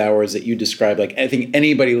 working these hours that you describe. Like, I think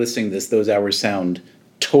anybody listening to this, those hours sound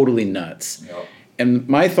totally nuts. Yep. And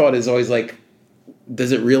my thought is always like,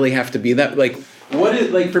 does it really have to be that? Like, what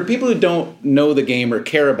is, like, for people who don't know the game or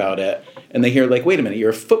care about it, and they hear like, wait a minute, you're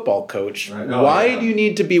a football coach. Right. Why do you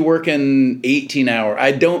need to be working 18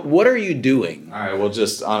 hours? What are you doing? All right, well,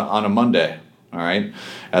 just on a Monday, all right,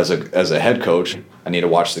 as a head coach, I need to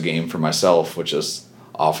watch the game for myself, which is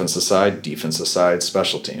offensive side, defensive side,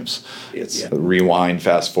 special teams. It's rewind,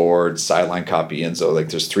 fast forward, sideline copy, and so like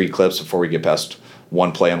there's 3 clips before we get past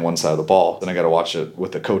one play on one side of the ball. Then I got to watch it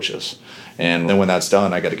with the coaches. And then when that's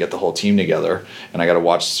done, I got to get the whole team together, and I got to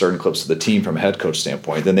watch certain clips of the team from a head coach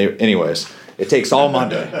standpoint. Anyways, it takes all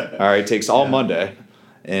Monday. All right, it takes all Monday.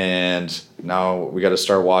 And now we got to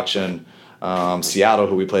start watching Seattle,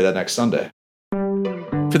 who we play that next Sunday.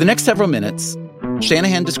 For the next several minutes,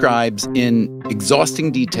 Shanahan describes in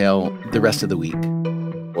exhausting detail the rest of the week.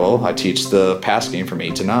 Well, I teach the pass game from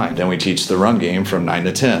 8 to 9. Then we teach the run game from 9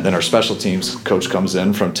 to 10. Then our special teams coach comes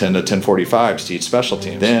in from 10 to 10:45 to teach special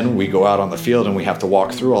teams. Then we go out on the field and we have to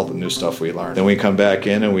walk through all the new stuff we learned. Then we come back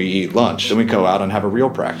in and we eat lunch. Then we go out and have a real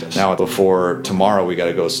practice. Now, before tomorrow, we got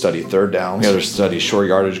to go study third downs. We got to study short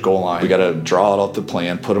yardage, goal line. We got to draw out the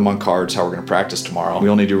plan, put them on cards, how we're going to practice tomorrow. We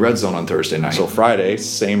only do red zone on Thursday night. So Friday,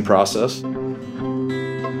 same process.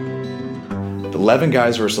 11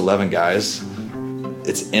 guys versus 11 guys.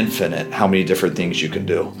 It's infinite how many different things you can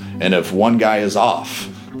do. And if one guy is off,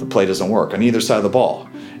 the play doesn't work on either side of the ball.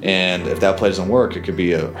 And if that play doesn't work, it could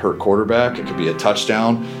be a hurt quarterback, it could be a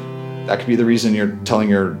touchdown. That could be the reason you're telling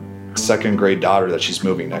your second grade daughter that she's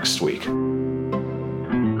moving next week.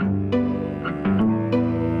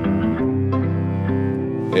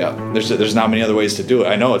 Yeah, there's not many other ways to do it.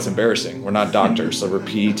 I know it's embarrassing. We're not doctors, so we're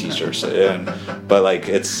PE teachers. But like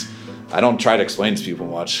I don't try to explain to people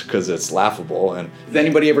much because it's laughable. And has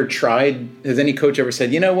any coach ever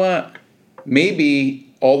said, you know what,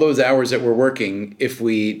 maybe all those hours that we're working, if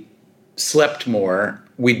we slept more,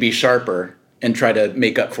 we'd be sharper and try to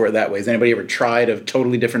make up for it that way? Has anybody ever tried a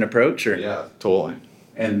totally different approach? Or? Yeah, totally.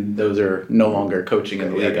 And those are no longer coaching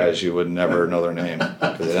in the league. Guys, you would never know their name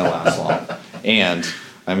because they didn't last long. And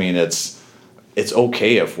I mean, it's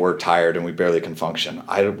okay if we're tired and we barely can function.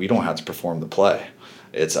 We don't have to perform the play.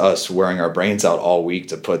 It's us wearing our brains out all week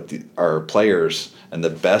to put our players in the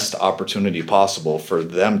best opportunity possible for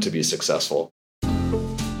them to be successful.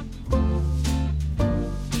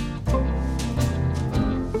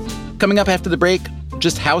 Coming up after the break,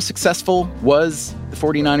 just how successful was the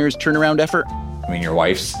 49ers turnaround effort? I mean, your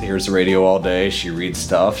wife hears the radio all day. She reads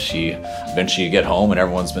stuff. Eventually you get home and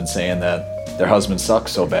everyone's been saying that their husband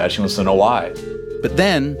sucks so bad. She wants to know why. But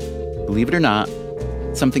then, believe it or not,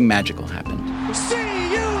 something magical happened.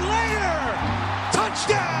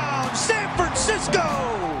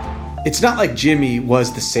 It's not like Jimmy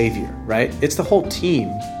was the savior, right? It's the whole team.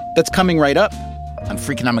 That's coming right up on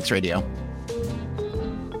Freakonomics Radio.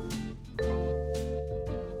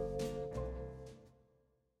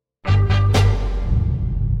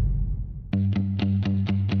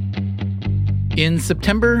 In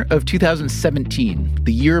September of 2017,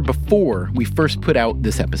 the year before we first put out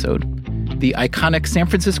this episode, the iconic San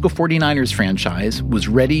Francisco 49ers franchise was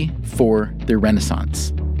ready for their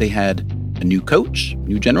renaissance. They had a new coach,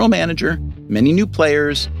 new general manager, many new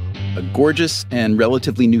players, a gorgeous and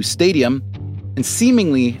relatively new stadium, and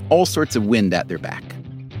seemingly all sorts of wind at their back.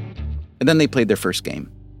 And then they played their first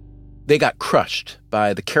game. They got crushed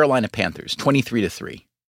by the Carolina Panthers, 23-3.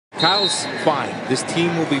 Kyle's fine. This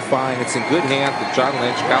team will be fine. It's in good hands with John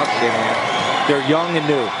Lynch, Kyle Shanahan. They're young and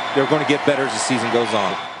new. They're going to get better as the season goes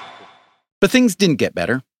on. But things didn't get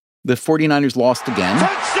better. The 49ers lost again.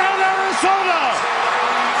 Touchdown, Arizona!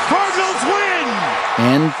 Cardinals win!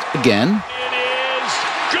 And again. It is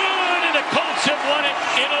good, and the Colts have won it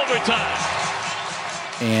in overtime.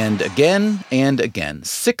 And again.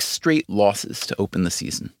 6 straight losses to open the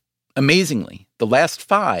season. Amazingly, the last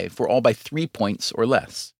 5 were all by 3 points or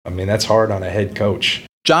less. I mean, that's hard on a head coach.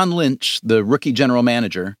 John Lynch, the rookie general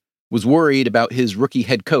manager, was worried about his rookie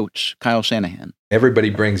head coach, Kyle Shanahan. Everybody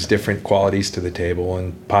brings different qualities to the table,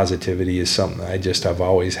 and positivity is something I've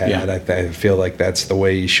always had. Yeah. I feel like that's the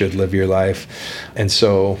way you should live your life. And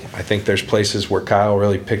so I think there's places where Kyle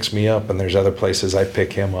really picks me up, and there's other places I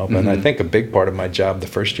pick him up. Mm-hmm. And I think a big part of my job the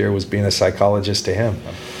first year was being a psychologist to him.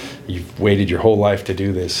 You've waited your whole life to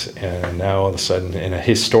do this, and now all of a sudden, in a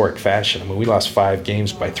historic fashion, I mean, we lost 5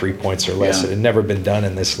 games by 3 points or less. Yeah. It had never been done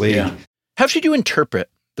in this league. Yeah. How should you interpret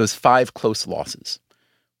those 5 close losses?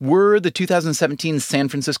 Were the 2017 San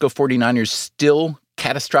Francisco 49ers still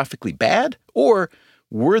catastrophically bad, or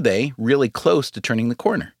were they really close to turning the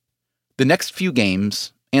corner? The next few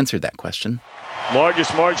games answered that question.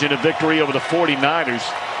 Largest margin of victory over the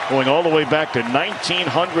 49ers, going all the way back to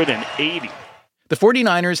 1980. The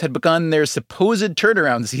 49ers had begun their supposed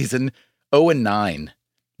turnaround season 0-9.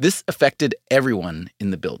 This affected everyone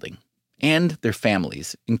in the building, and their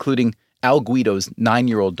families, including Al Guido's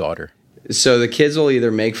 9-year-old daughter. So the kids will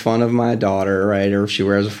either make fun of my daughter, right, or if she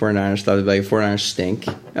wears a 49ers stuff, they'll be like, 49ers stink.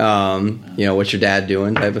 What's your dad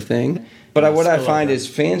doing type of thing. But what I find is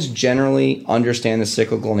fans generally understand the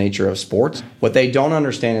cyclical nature of sports. What they don't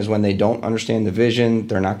understand is when they don't understand the vision,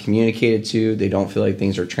 they're not communicated to, they don't feel like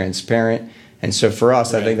things are transparent. And so for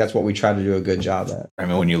us, I think that's what we try to do a good job at. I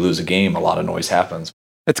mean, when you lose a game, a lot of noise happens.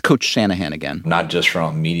 That's Coach Shanahan again. Not just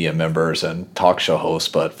from media members and talk show hosts,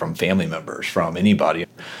 but from family members, from anybody.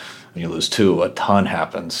 When you lose 2, a ton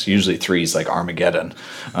happens. Usually 3 is like Armageddon.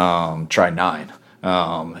 Try 9.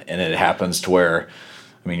 And it happens to where,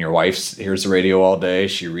 I mean, your wife hears the radio all day.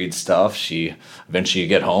 She reads stuff. Eventually you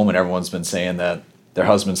get home and everyone's been saying that their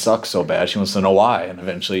husband sucks so bad. She wants to know why. And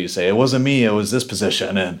eventually you say, it wasn't me, it was this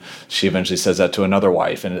position. And she eventually says that to another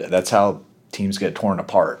wife. And that's how teams get torn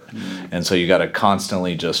apart. And so you got to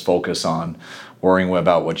constantly just focus on worrying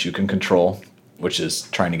about what you can control, which is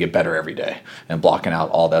trying to get better every day and blocking out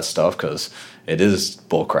all that stuff, because it is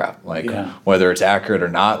bullcrap. Whether it's accurate or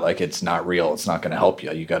not, it's not real. It's not going to help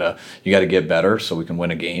you. You gotta get better so we can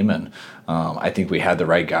win a game. And I think we had the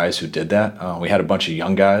right guys who did that. We had a bunch of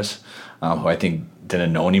young guys who I think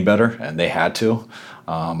didn't know any better, and they had to.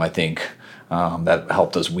 I think that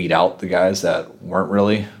helped us weed out the guys that weren't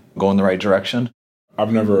really going the right direction.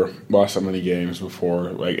 I've never lost so many games before,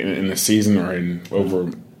 in the season or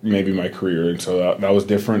over maybe my career, and so that was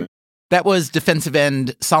different. That was defensive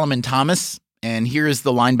end Solomon Thomas, and here's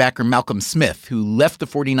the linebacker Malcolm Smith, who left the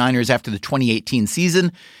 49ers after the 2018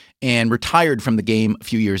 season and retired from the game a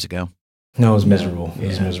few years ago. No, it was miserable. It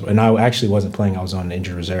was miserable. And I actually wasn't playing. I was on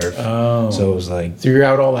injured reserve. Oh. So it was like... So you're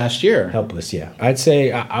out all last year? Helpless, yeah. I'd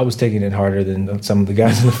say I was taking it harder than some of the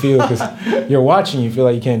guys in the field, because you're watching, you feel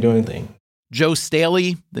like you can't do anything. Joe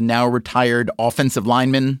Staley, the now retired offensive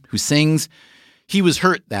lineman who sings, he was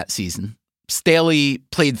hurt that season. Staley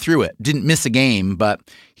played through it, didn't miss a game, but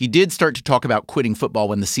he did start to talk about quitting football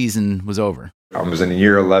when the season was over. I was in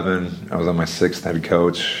year 11. I was on my 6th head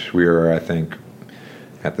coach. We were, I think,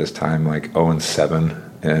 at this time,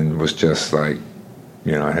 0-7, and was just I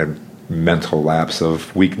had mental lapse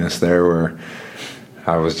of weakness there where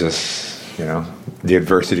I was just, the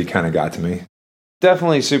adversity kind of got to me.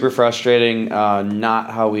 Definitely super frustrating.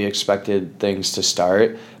 Not how we expected things to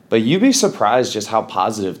start. But you'd be surprised just how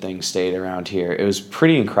positive things stayed around here. It was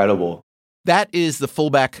pretty incredible. That is the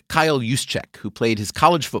fullback Kyle Juszczyk, who played his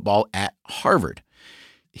college football at Harvard.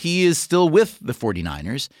 He is still with the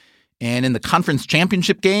 49ers. And in the conference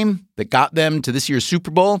championship game that got them to this year's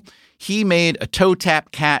Super Bowl, he made a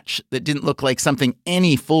toe-tap catch that didn't look like something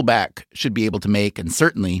any fullback should be able to make, and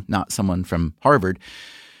certainly not someone from Harvard.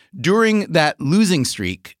 During that losing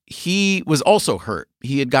streak, he was also hurt.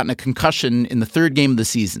 He had gotten a concussion in the 3rd game of the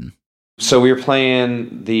season. So we were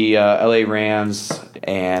playing the LA Rams,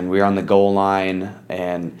 and we were on the goal line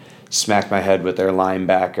and smacked my head with their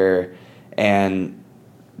linebacker, and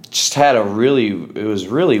just had it was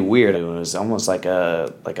really weird. It was almost like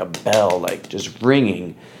a bell, just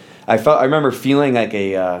ringing. I remember feeling like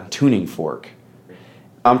a tuning fork.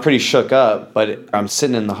 I'm pretty shook up, but I'm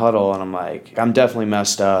sitting in the huddle and I'm like, I'm definitely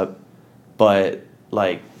messed up, but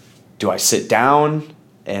do I sit down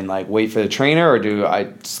and wait for the trainer, or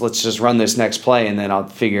let's just run this next play and then I'll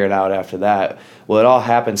figure it out after that. Well, it all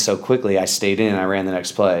happened so quickly. I stayed in and I ran the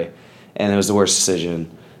next play, and it was the worst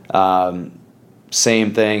decision.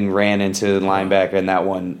 Same thing, ran into the linebacker, and that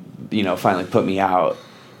one, finally put me out,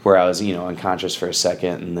 where I was, unconscious for a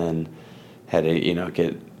second, and then had to,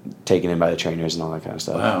 get taken in by the trainers and all that kind of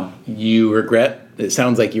stuff. Wow. It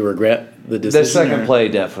sounds like you regret the decision. The second play,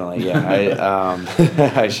 definitely, yeah.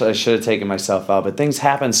 I should have taken myself out, but things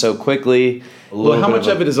happen so quickly. Well, how much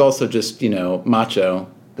of it is also just, macho?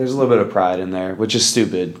 There's a little bit of pride in there, which is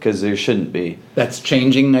stupid, because there shouldn't be. That's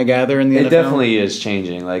changing, I gather, in the NFL? It definitely is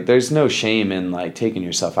changing. There's no shame in, taking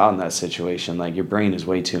yourself out in that situation. Your brain is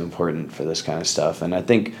way too important for this kind of stuff. And I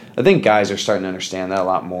think guys are starting to understand that a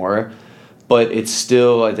lot more. But it's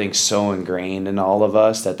still, I think, so ingrained in all of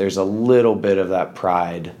us that there's a little bit of that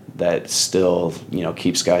pride that still,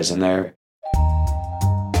 keeps guys in there.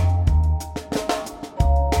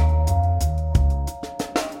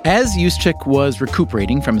 As Juszczyk was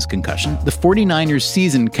recuperating from his concussion, the 49ers'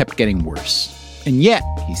 season kept getting worse. And yet,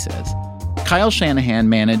 he says, Kyle Shanahan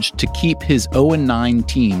managed to keep his 0-9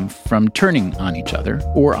 team from turning on each other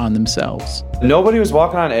or on themselves. Nobody was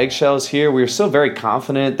walking on eggshells here. We were still very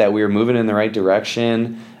confident that we were moving in the right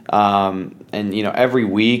direction. And every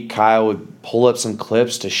week Kyle would pull up some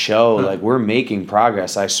clips to show like we're making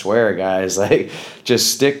progress. I swear, guys, like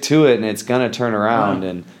just stick to it and it's gonna turn around.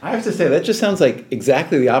 And I have to say that just sounds like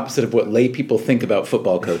exactly the opposite of what lay people think about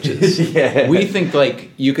football coaches. Yeah. We think like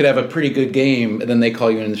you could have a pretty good game and then they call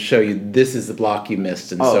you and show you this is the block you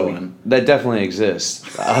missed and so on. That definitely exists.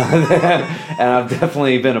 And I've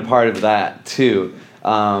definitely been a part of that too.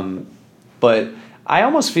 But I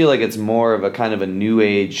almost feel like it's more of a kind of a new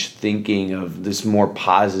age thinking of this more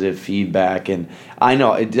positive feedback. And I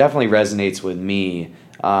know it definitely resonates with me.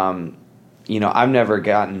 I've never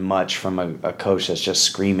gotten much from a coach that's just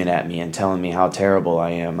screaming at me and telling me how terrible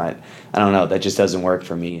I am. I don't know. That just doesn't work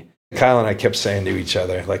for me. Kyle and I kept saying to each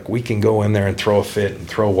other, like, we can go in there and throw a fit and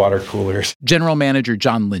throw water coolers. General Manager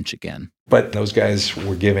John Lynch again. But those guys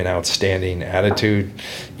were giving outstanding attitude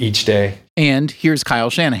each day. And here's Kyle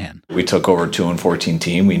Shanahan. We took over a 2-14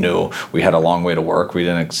 team. We knew we had a long way to work. We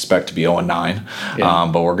didn't expect to be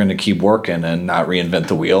 0-9, but we're going to keep working and not reinvent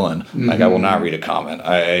the wheel. And I will not read a comment.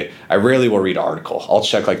 I rarely will read an article. I'll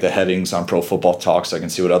check like the headings on Pro Football Talk so I can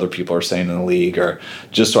see what other people are saying in the league, or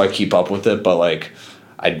just so I keep up with it. But like,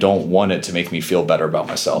 I don't want it to make me feel better about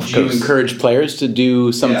myself. Do you encourage players to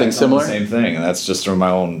do something similar? The same thing, and that's just through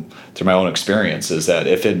my own experience. Is that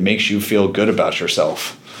if it makes you feel good about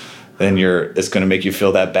yourself, then it's going to make you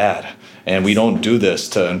feel that bad. And we don't do this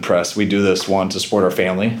to impress. We do this, one, to support our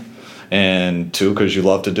family, and two, because you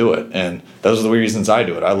love to do it. And those are the reasons I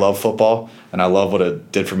do it. I love football, and I love what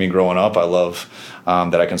it did for me growing up. I love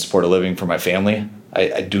that I can support a living for my family.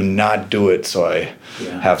 I do not do it so I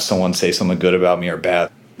have someone say something good about me or bad.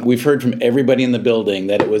 We've heard from everybody in the building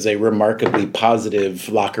that it was a remarkably positive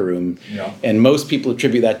locker room, and most people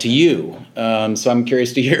attribute that to you. So I'm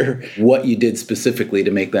curious to hear what you did specifically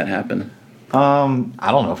to make that happen. I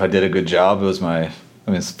don't know if I did a good job. It's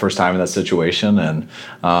the first time in that situation, and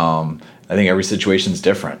I think every situation's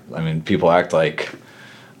different. I mean, people act like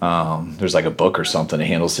there's like a book or something to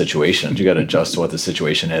handle situations. You got to adjust to what the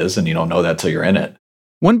situation is, and you don't know that till you're in it.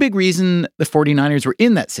 One big reason the 49ers were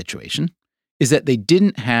in that situation is that they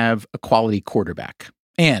didn't have a quality quarterback.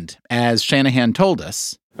 And as Shanahan told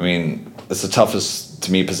us, I mean, it's the toughest,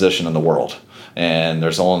 to me, position in the world. And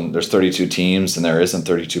there's 32 teams, and there isn't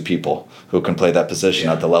 32 people who can play that position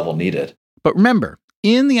at the level needed. But remember,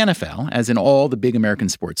 in the NFL, as in all the big American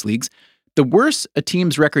sports leagues, the worse a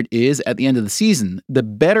team's record is at the end of the season, the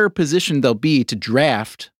better positioned they'll be to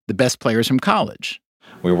draft the best players from college.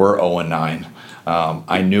 We were 0-9.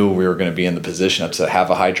 I knew we were going to be in the position to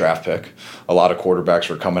have a high draft pick. A lot of quarterbacks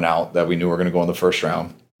were coming out that we knew were going to go in the first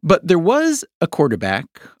round. But there was a quarterback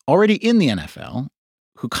already in the NFL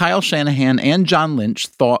who Kyle Shanahan and John Lynch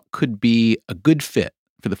thought could be a good fit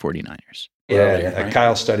for the 49ers. Yeah,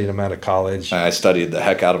 Kyle studied him out of college. I studied the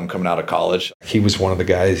heck out of him coming out of college. He was one of the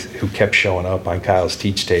guys who kept showing up on Kyle's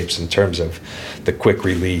teach tapes in terms of the quick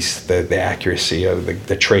release, the accuracy of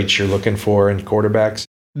the traits you're looking for in quarterbacks.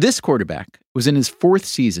 This quarterback was in his fourth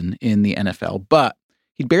season in the NFL, but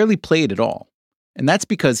he'd barely played at all. And that's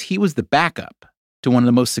because he was the backup to one of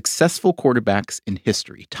the most successful quarterbacks in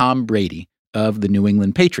history, Tom Brady of the New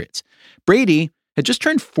England Patriots. Brady had just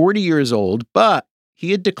turned 40 years old, but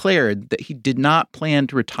he had declared that he did not plan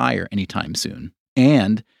to retire anytime soon.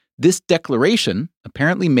 And this declaration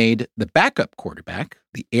apparently made the backup quarterback,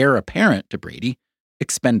 the heir apparent to Brady,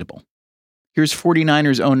 expendable. Here's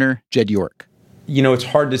 49ers owner Jed York. You know, it's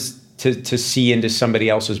hard to see into somebody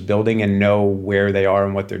else's building and know where they are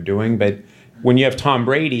and what they're doing. But when you have Tom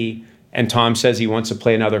Brady and Tom says he wants to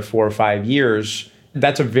play another 4 or 5 years,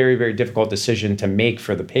 that's a very, very difficult decision to make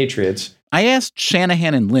for the Patriots. I asked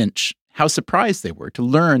Shanahan and Lynch how surprised they were to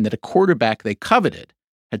learn that a quarterback they coveted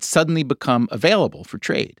had suddenly become available for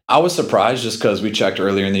trade. I was surprised just because we checked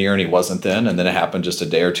earlier in the year and he wasn't then, and then it happened just a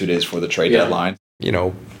day or 2 days before the trade deadline. You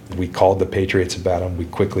know, we called the Patriots about him. We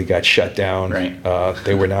quickly got shut down. Right.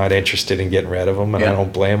 They were not interested in getting rid of him, and I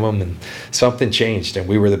don't blame them. And something changed, and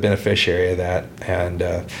we were the beneficiary of that.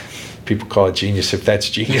 And people call it genius if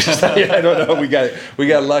that's genius. I don't know. We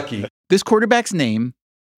got lucky. This quarterback's name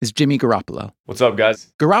is Jimmy Garoppolo. What's up,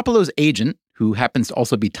 guys? Garoppolo's agent, who happens to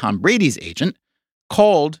also be Tom Brady's agent,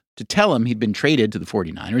 called to tell him he'd been traded to the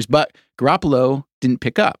 49ers, but Garoppolo didn't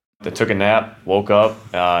pick up. I took a nap, woke up,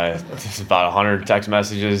 just about 100 text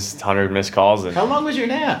messages, 100 missed calls. And, how long was your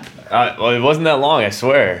nap? Well, it wasn't that long, I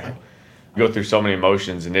swear. You go through so many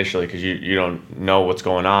emotions initially because you don't know what's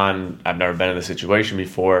going on. I've never been in this situation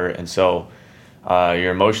before, and so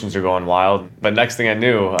your emotions are going wild. But next thing I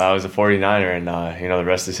knew, I was a 49er, and the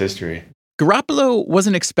rest is history. Garoppolo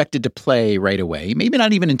wasn't expected to play right away, maybe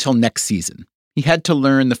not even until next season. He had to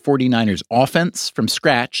learn the 49ers offense from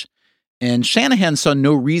scratch, and Shanahan saw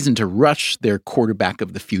no reason to rush their quarterback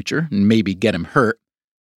of the future and maybe get him hurt.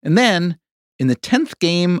 And then, in the 10th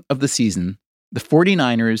game of the season, the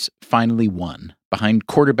 49ers finally won behind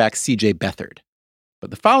quarterback C.J. Beathard.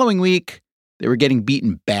 But the following week, they were getting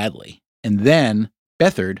beaten badly, and then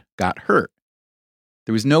Beathard got hurt.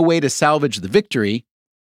 There was no way to salvage the victory.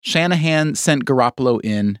 Shanahan sent Garoppolo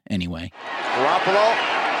in anyway. Garoppolo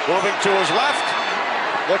moving to his left,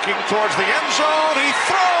 looking towards the end zone. He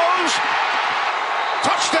throws.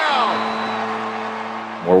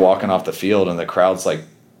 Touchdown. We're walking off the field and the crowd's like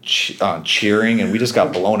cheering, and we just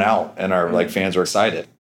got blown out, and our fans were excited.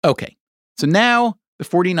 Okay, so now the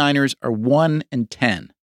 49ers are 1-10.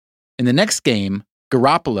 In the next game,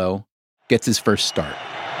 Garoppolo gets his first start.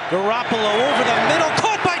 Garoppolo over the middle,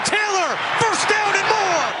 caught by Taylor. First down and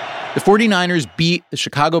more. The 49ers beat the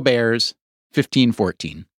Chicago Bears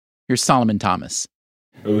 15-14. Here's Solomon Thomas.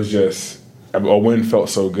 It was just, a win felt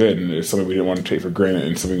so good, and it's something we didn't want to take for granted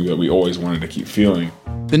and something that we always wanted to keep feeling.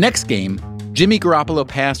 The next game, Jimmy Garoppolo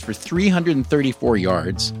passed for 334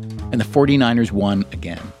 yards, and the 49ers won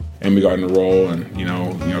again. And we got in a roll, and you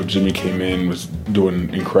know, Jimmy came in, was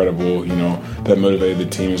doing incredible. That motivated the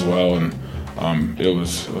team as well, and it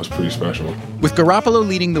was pretty special. With Garoppolo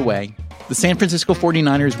leading the way, the San Francisco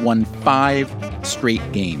 49ers won 5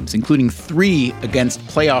 straight games, including 3 against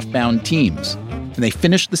playoff-bound teams, and they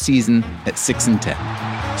finished the season at 6-10.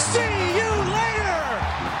 See you later!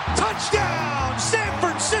 Touchdown, San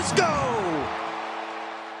Francisco!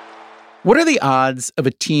 What are the odds of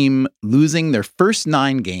a team losing their first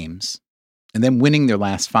 9 games and then winning their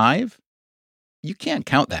last 5? You can't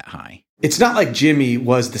count that high. It's not like Jimmy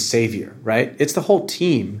was the savior, right? It's the whole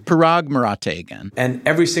team. Parag Marathe again. And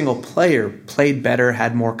every single player played better,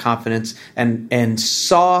 had more confidence, and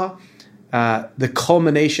saw the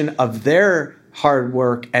culmination of their hard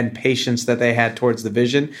work and patience that they had towards the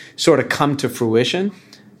vision sort of come to fruition.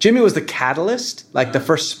 Jimmy was the catalyst, like the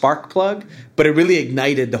first spark plug, but it really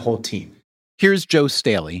ignited the whole team. Here's Joe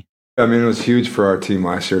Staley. I mean, it was huge for our team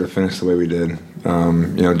last year to finish the way we did.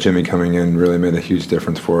 Jimmy coming in really made a huge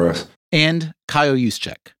difference for us. And Kyle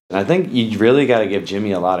Juszczyk. I think you really got to give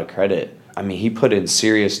Jimmy a lot of credit. I mean, he put in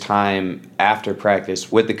serious time after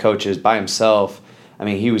practice with the coaches by himself. I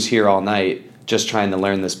mean, he was here all night just trying to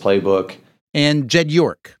learn this playbook. And Jed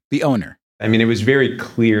York, the owner. I mean, it was very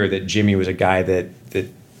clear that Jimmy was a guy that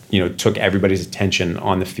took everybody's attention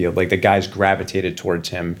on the field. Like, the guys gravitated towards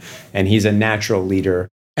him, and he's a natural leader.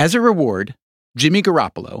 As a reward, Jimmy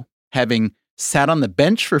Garoppolo, having sat on the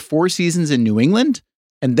bench for 4 seasons in New England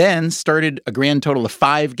and then started a grand total of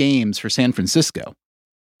 5 games for San Francisco,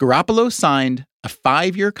 Garoppolo signed a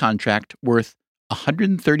 5-year contract worth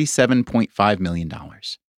 $137.5 million.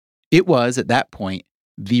 It was, at that point,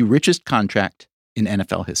 the richest contract in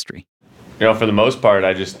NFL history. For the most part,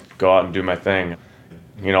 I just go out and do my thing.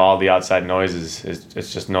 All the outside noise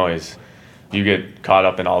it's just noise. You get caught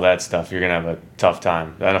up in all that stuff, you're going to have a tough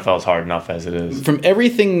time. The NFL is hard enough as it is. From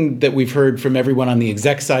everything that we've heard from everyone on the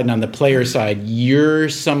exec side and on the player side, you're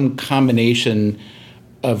some combination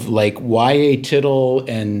of like Y.A. Tittle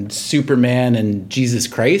and Superman and Jesus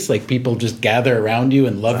Christ. Like, people just gather around you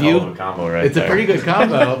and love you. It's a hell of a combo right It's there. a pretty good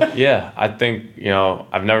combo. Yeah, I think,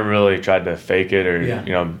 I've never really tried to fake it or,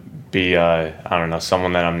 be,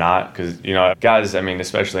 someone that I'm not. Because, guys,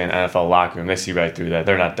 especially in NFL locker room, they see right through that.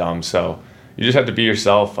 They're not dumb. So you just have to be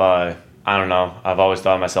yourself. I don't know. I've always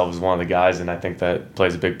thought of myself as one of the guys, and I think that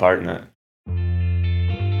plays a big part in it.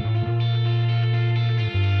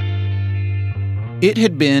 It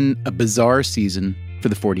had been a bizarre season for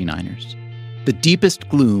the 49ers. The deepest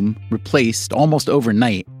gloom replaced almost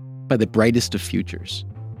overnight by the brightest of futures.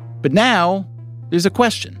 But now, there's a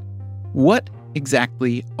question. What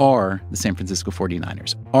exactly are the San Francisco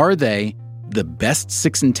 49ers? Are they the best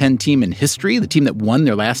 6-10 team in history, the team that won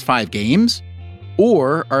their last 5 games?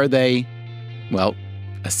 Or are they, a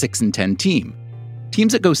 6-10 team?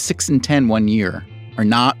 Teams that go 6-10 one year are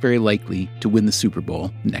not very likely to win the Super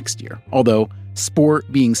Bowl next year. Although, sport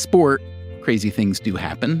being sport, crazy things do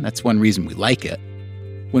happen. That's one reason we like it.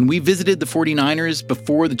 When we visited the 49ers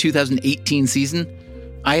before the 2018 season,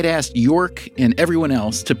 I had asked York and everyone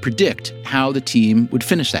else to predict how the team would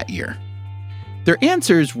finish that year. Their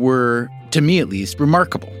answers were, to me at least,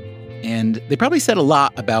 remarkable. And they probably said a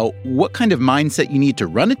lot about what kind of mindset you need to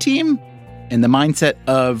run a team and the mindset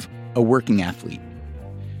of a working athlete.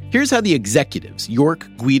 Here's how the executives, York,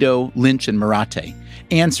 Guido, Lynch, and Marathe,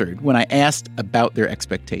 answered when I asked about their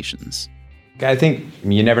expectations. I think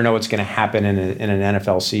you never know what's going to happen in an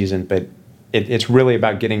NFL season, but it's really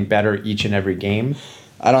about getting better each and every game.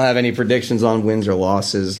 I don't have any predictions on wins or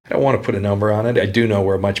losses. I don't want to put a number on it. I do know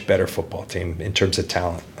we're a much better football team in terms of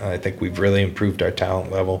talent. I think we've really improved our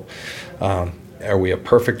talent level. Are we a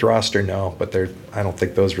perfect roster? No, but I don't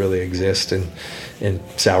think those really exist in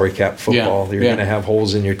salary cap football. You're going to have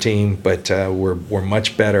holes in your team, but we're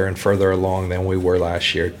much better and further along than we were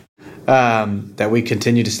last year. That we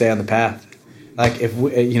continue to stay on the path. Like if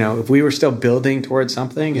we were still building towards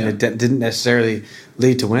something and it didn't necessarily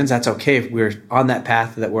lead to wins, that's okay if we're on that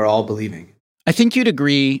path that we're all believing. I think you'd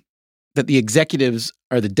agree that the executives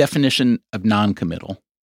are the definition of non-committal.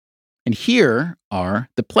 And here are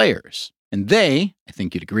the players. And they, I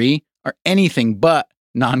think you'd agree, are anything but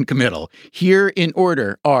non-committal. Here in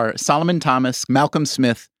order are Solomon Thomas, Malcolm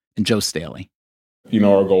Smith, and Joe Staley.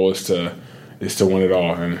 Our goal is to win it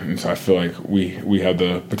all. And so I feel like we have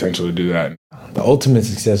the potential to do that. The ultimate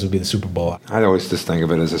success would be the Super Bowl. I'd always just think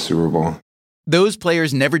of it as a Super Bowl. Those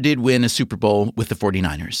players never did win a Super Bowl with the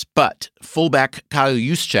 49ers, but fullback Kyle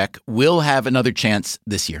Juszczyk will have another chance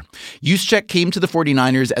this year. Juszczyk came to the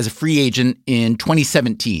 49ers as a free agent in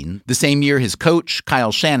 2017, the same year his coach,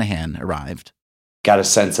 Kyle Shanahan, arrived. Got a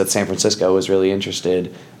sense that San Francisco was really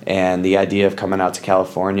interested, and the idea of coming out to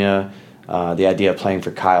California, the idea of playing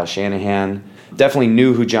for Kyle Shanahan, definitely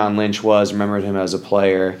knew who John Lynch was, remembered him as a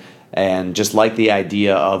player, and just like the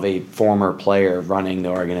idea of a former player running the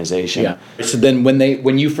organization. Yeah. So then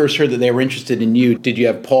when you first heard that they were interested in you, did you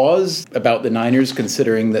have pause about the Niners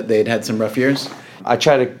considering that they'd had some rough years? I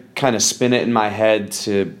try to kind of spin it in my head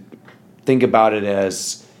to think about it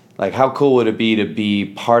as like how cool would it be to be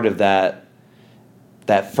part of that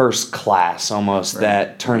first class almost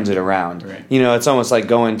that turns it around. Right. It's almost like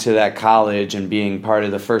going to that college and being part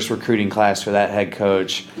of the first recruiting class for that head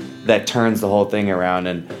coach that turns the whole thing around.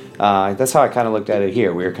 And that's how I kind of looked at it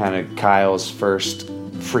here. We were kind of Kyle's first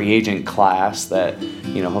free agent class that,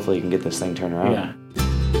 hopefully you can get this thing turned around. Yeah.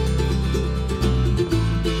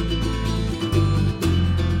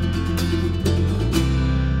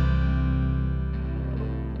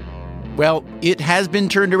 Well, it has been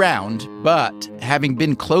turned around, but having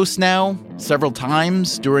been close now several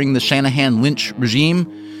times during the Shanahan-Lynch regime,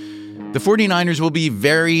 the 49ers will be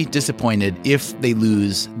very disappointed if they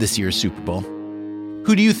lose this year's Super Bowl.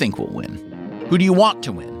 Who do you think will win? Who do you want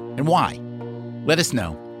to win, and why? Let us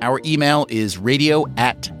know. Our email is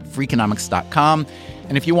radio@freakonomics.com.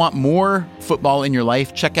 And if you want more football in your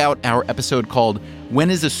life, check out our episode called When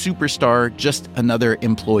is a Superstar Just Another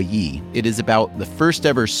Employee? It is about the first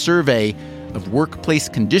ever survey of workplace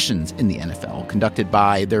conditions in the NFL conducted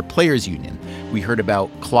by their players' union. We heard about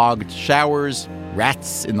clogged showers,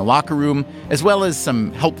 rats in the locker room, as well as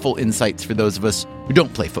some helpful insights for those of us who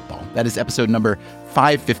don't play football. That is episode number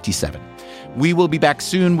 557. We will be back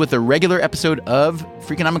soon with a regular episode of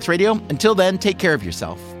Freakonomics Radio. Until then, take care of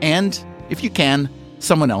yourself. And, if you can,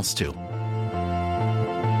 someone else too.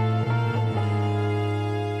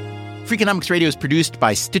 Freakonomics Radio is produced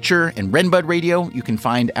by Stitcher and Renbud Radio. You can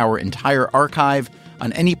find our entire archive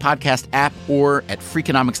on any podcast app or at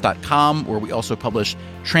Freakonomics.com, where we also publish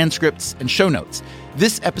transcripts and show notes.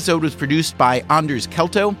 This episode was produced by Anders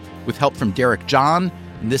Kelto with help from Derek John,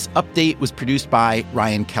 and this update was produced by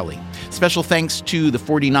Ryan Kelly. Special thanks to the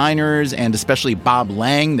 49ers and especially Bob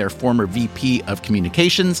Lang, their former VP of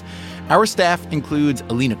Communications. Our staff includes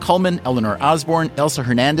Alina Kuhlman, Eleanor Osborne, Elsa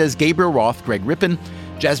Hernandez, Gabriel Roth, Greg Rippin,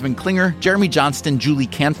 Jasmine Klinger, Jeremy Johnston, Julie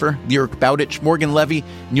Canfer, Lyric Bowditch, Morgan Levy,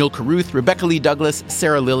 Neil Carruth, Rebecca Lee Douglas,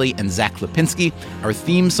 Sarah Lilly, and Zach Lipinski. Our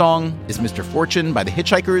theme song is Mr. Fortune by the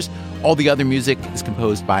Hitchhikers. All the other music is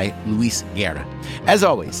composed by Luis Guerra. As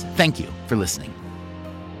always, thank you for listening.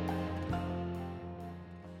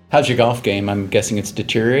 How's your golf game? I'm guessing it's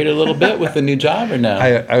deteriorated a little bit with the new job, or no?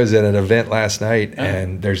 I was at an event last night,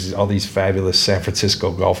 and there's all these fabulous San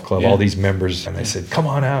Francisco Golf Club, all these members, and I said, come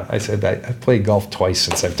on out. I said, I've played golf twice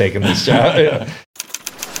since I've taken this job.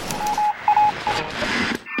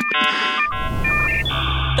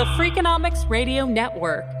 The Freakonomics Radio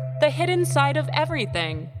Network, the hidden side of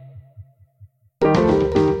everything.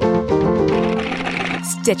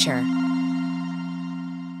 Stitcher.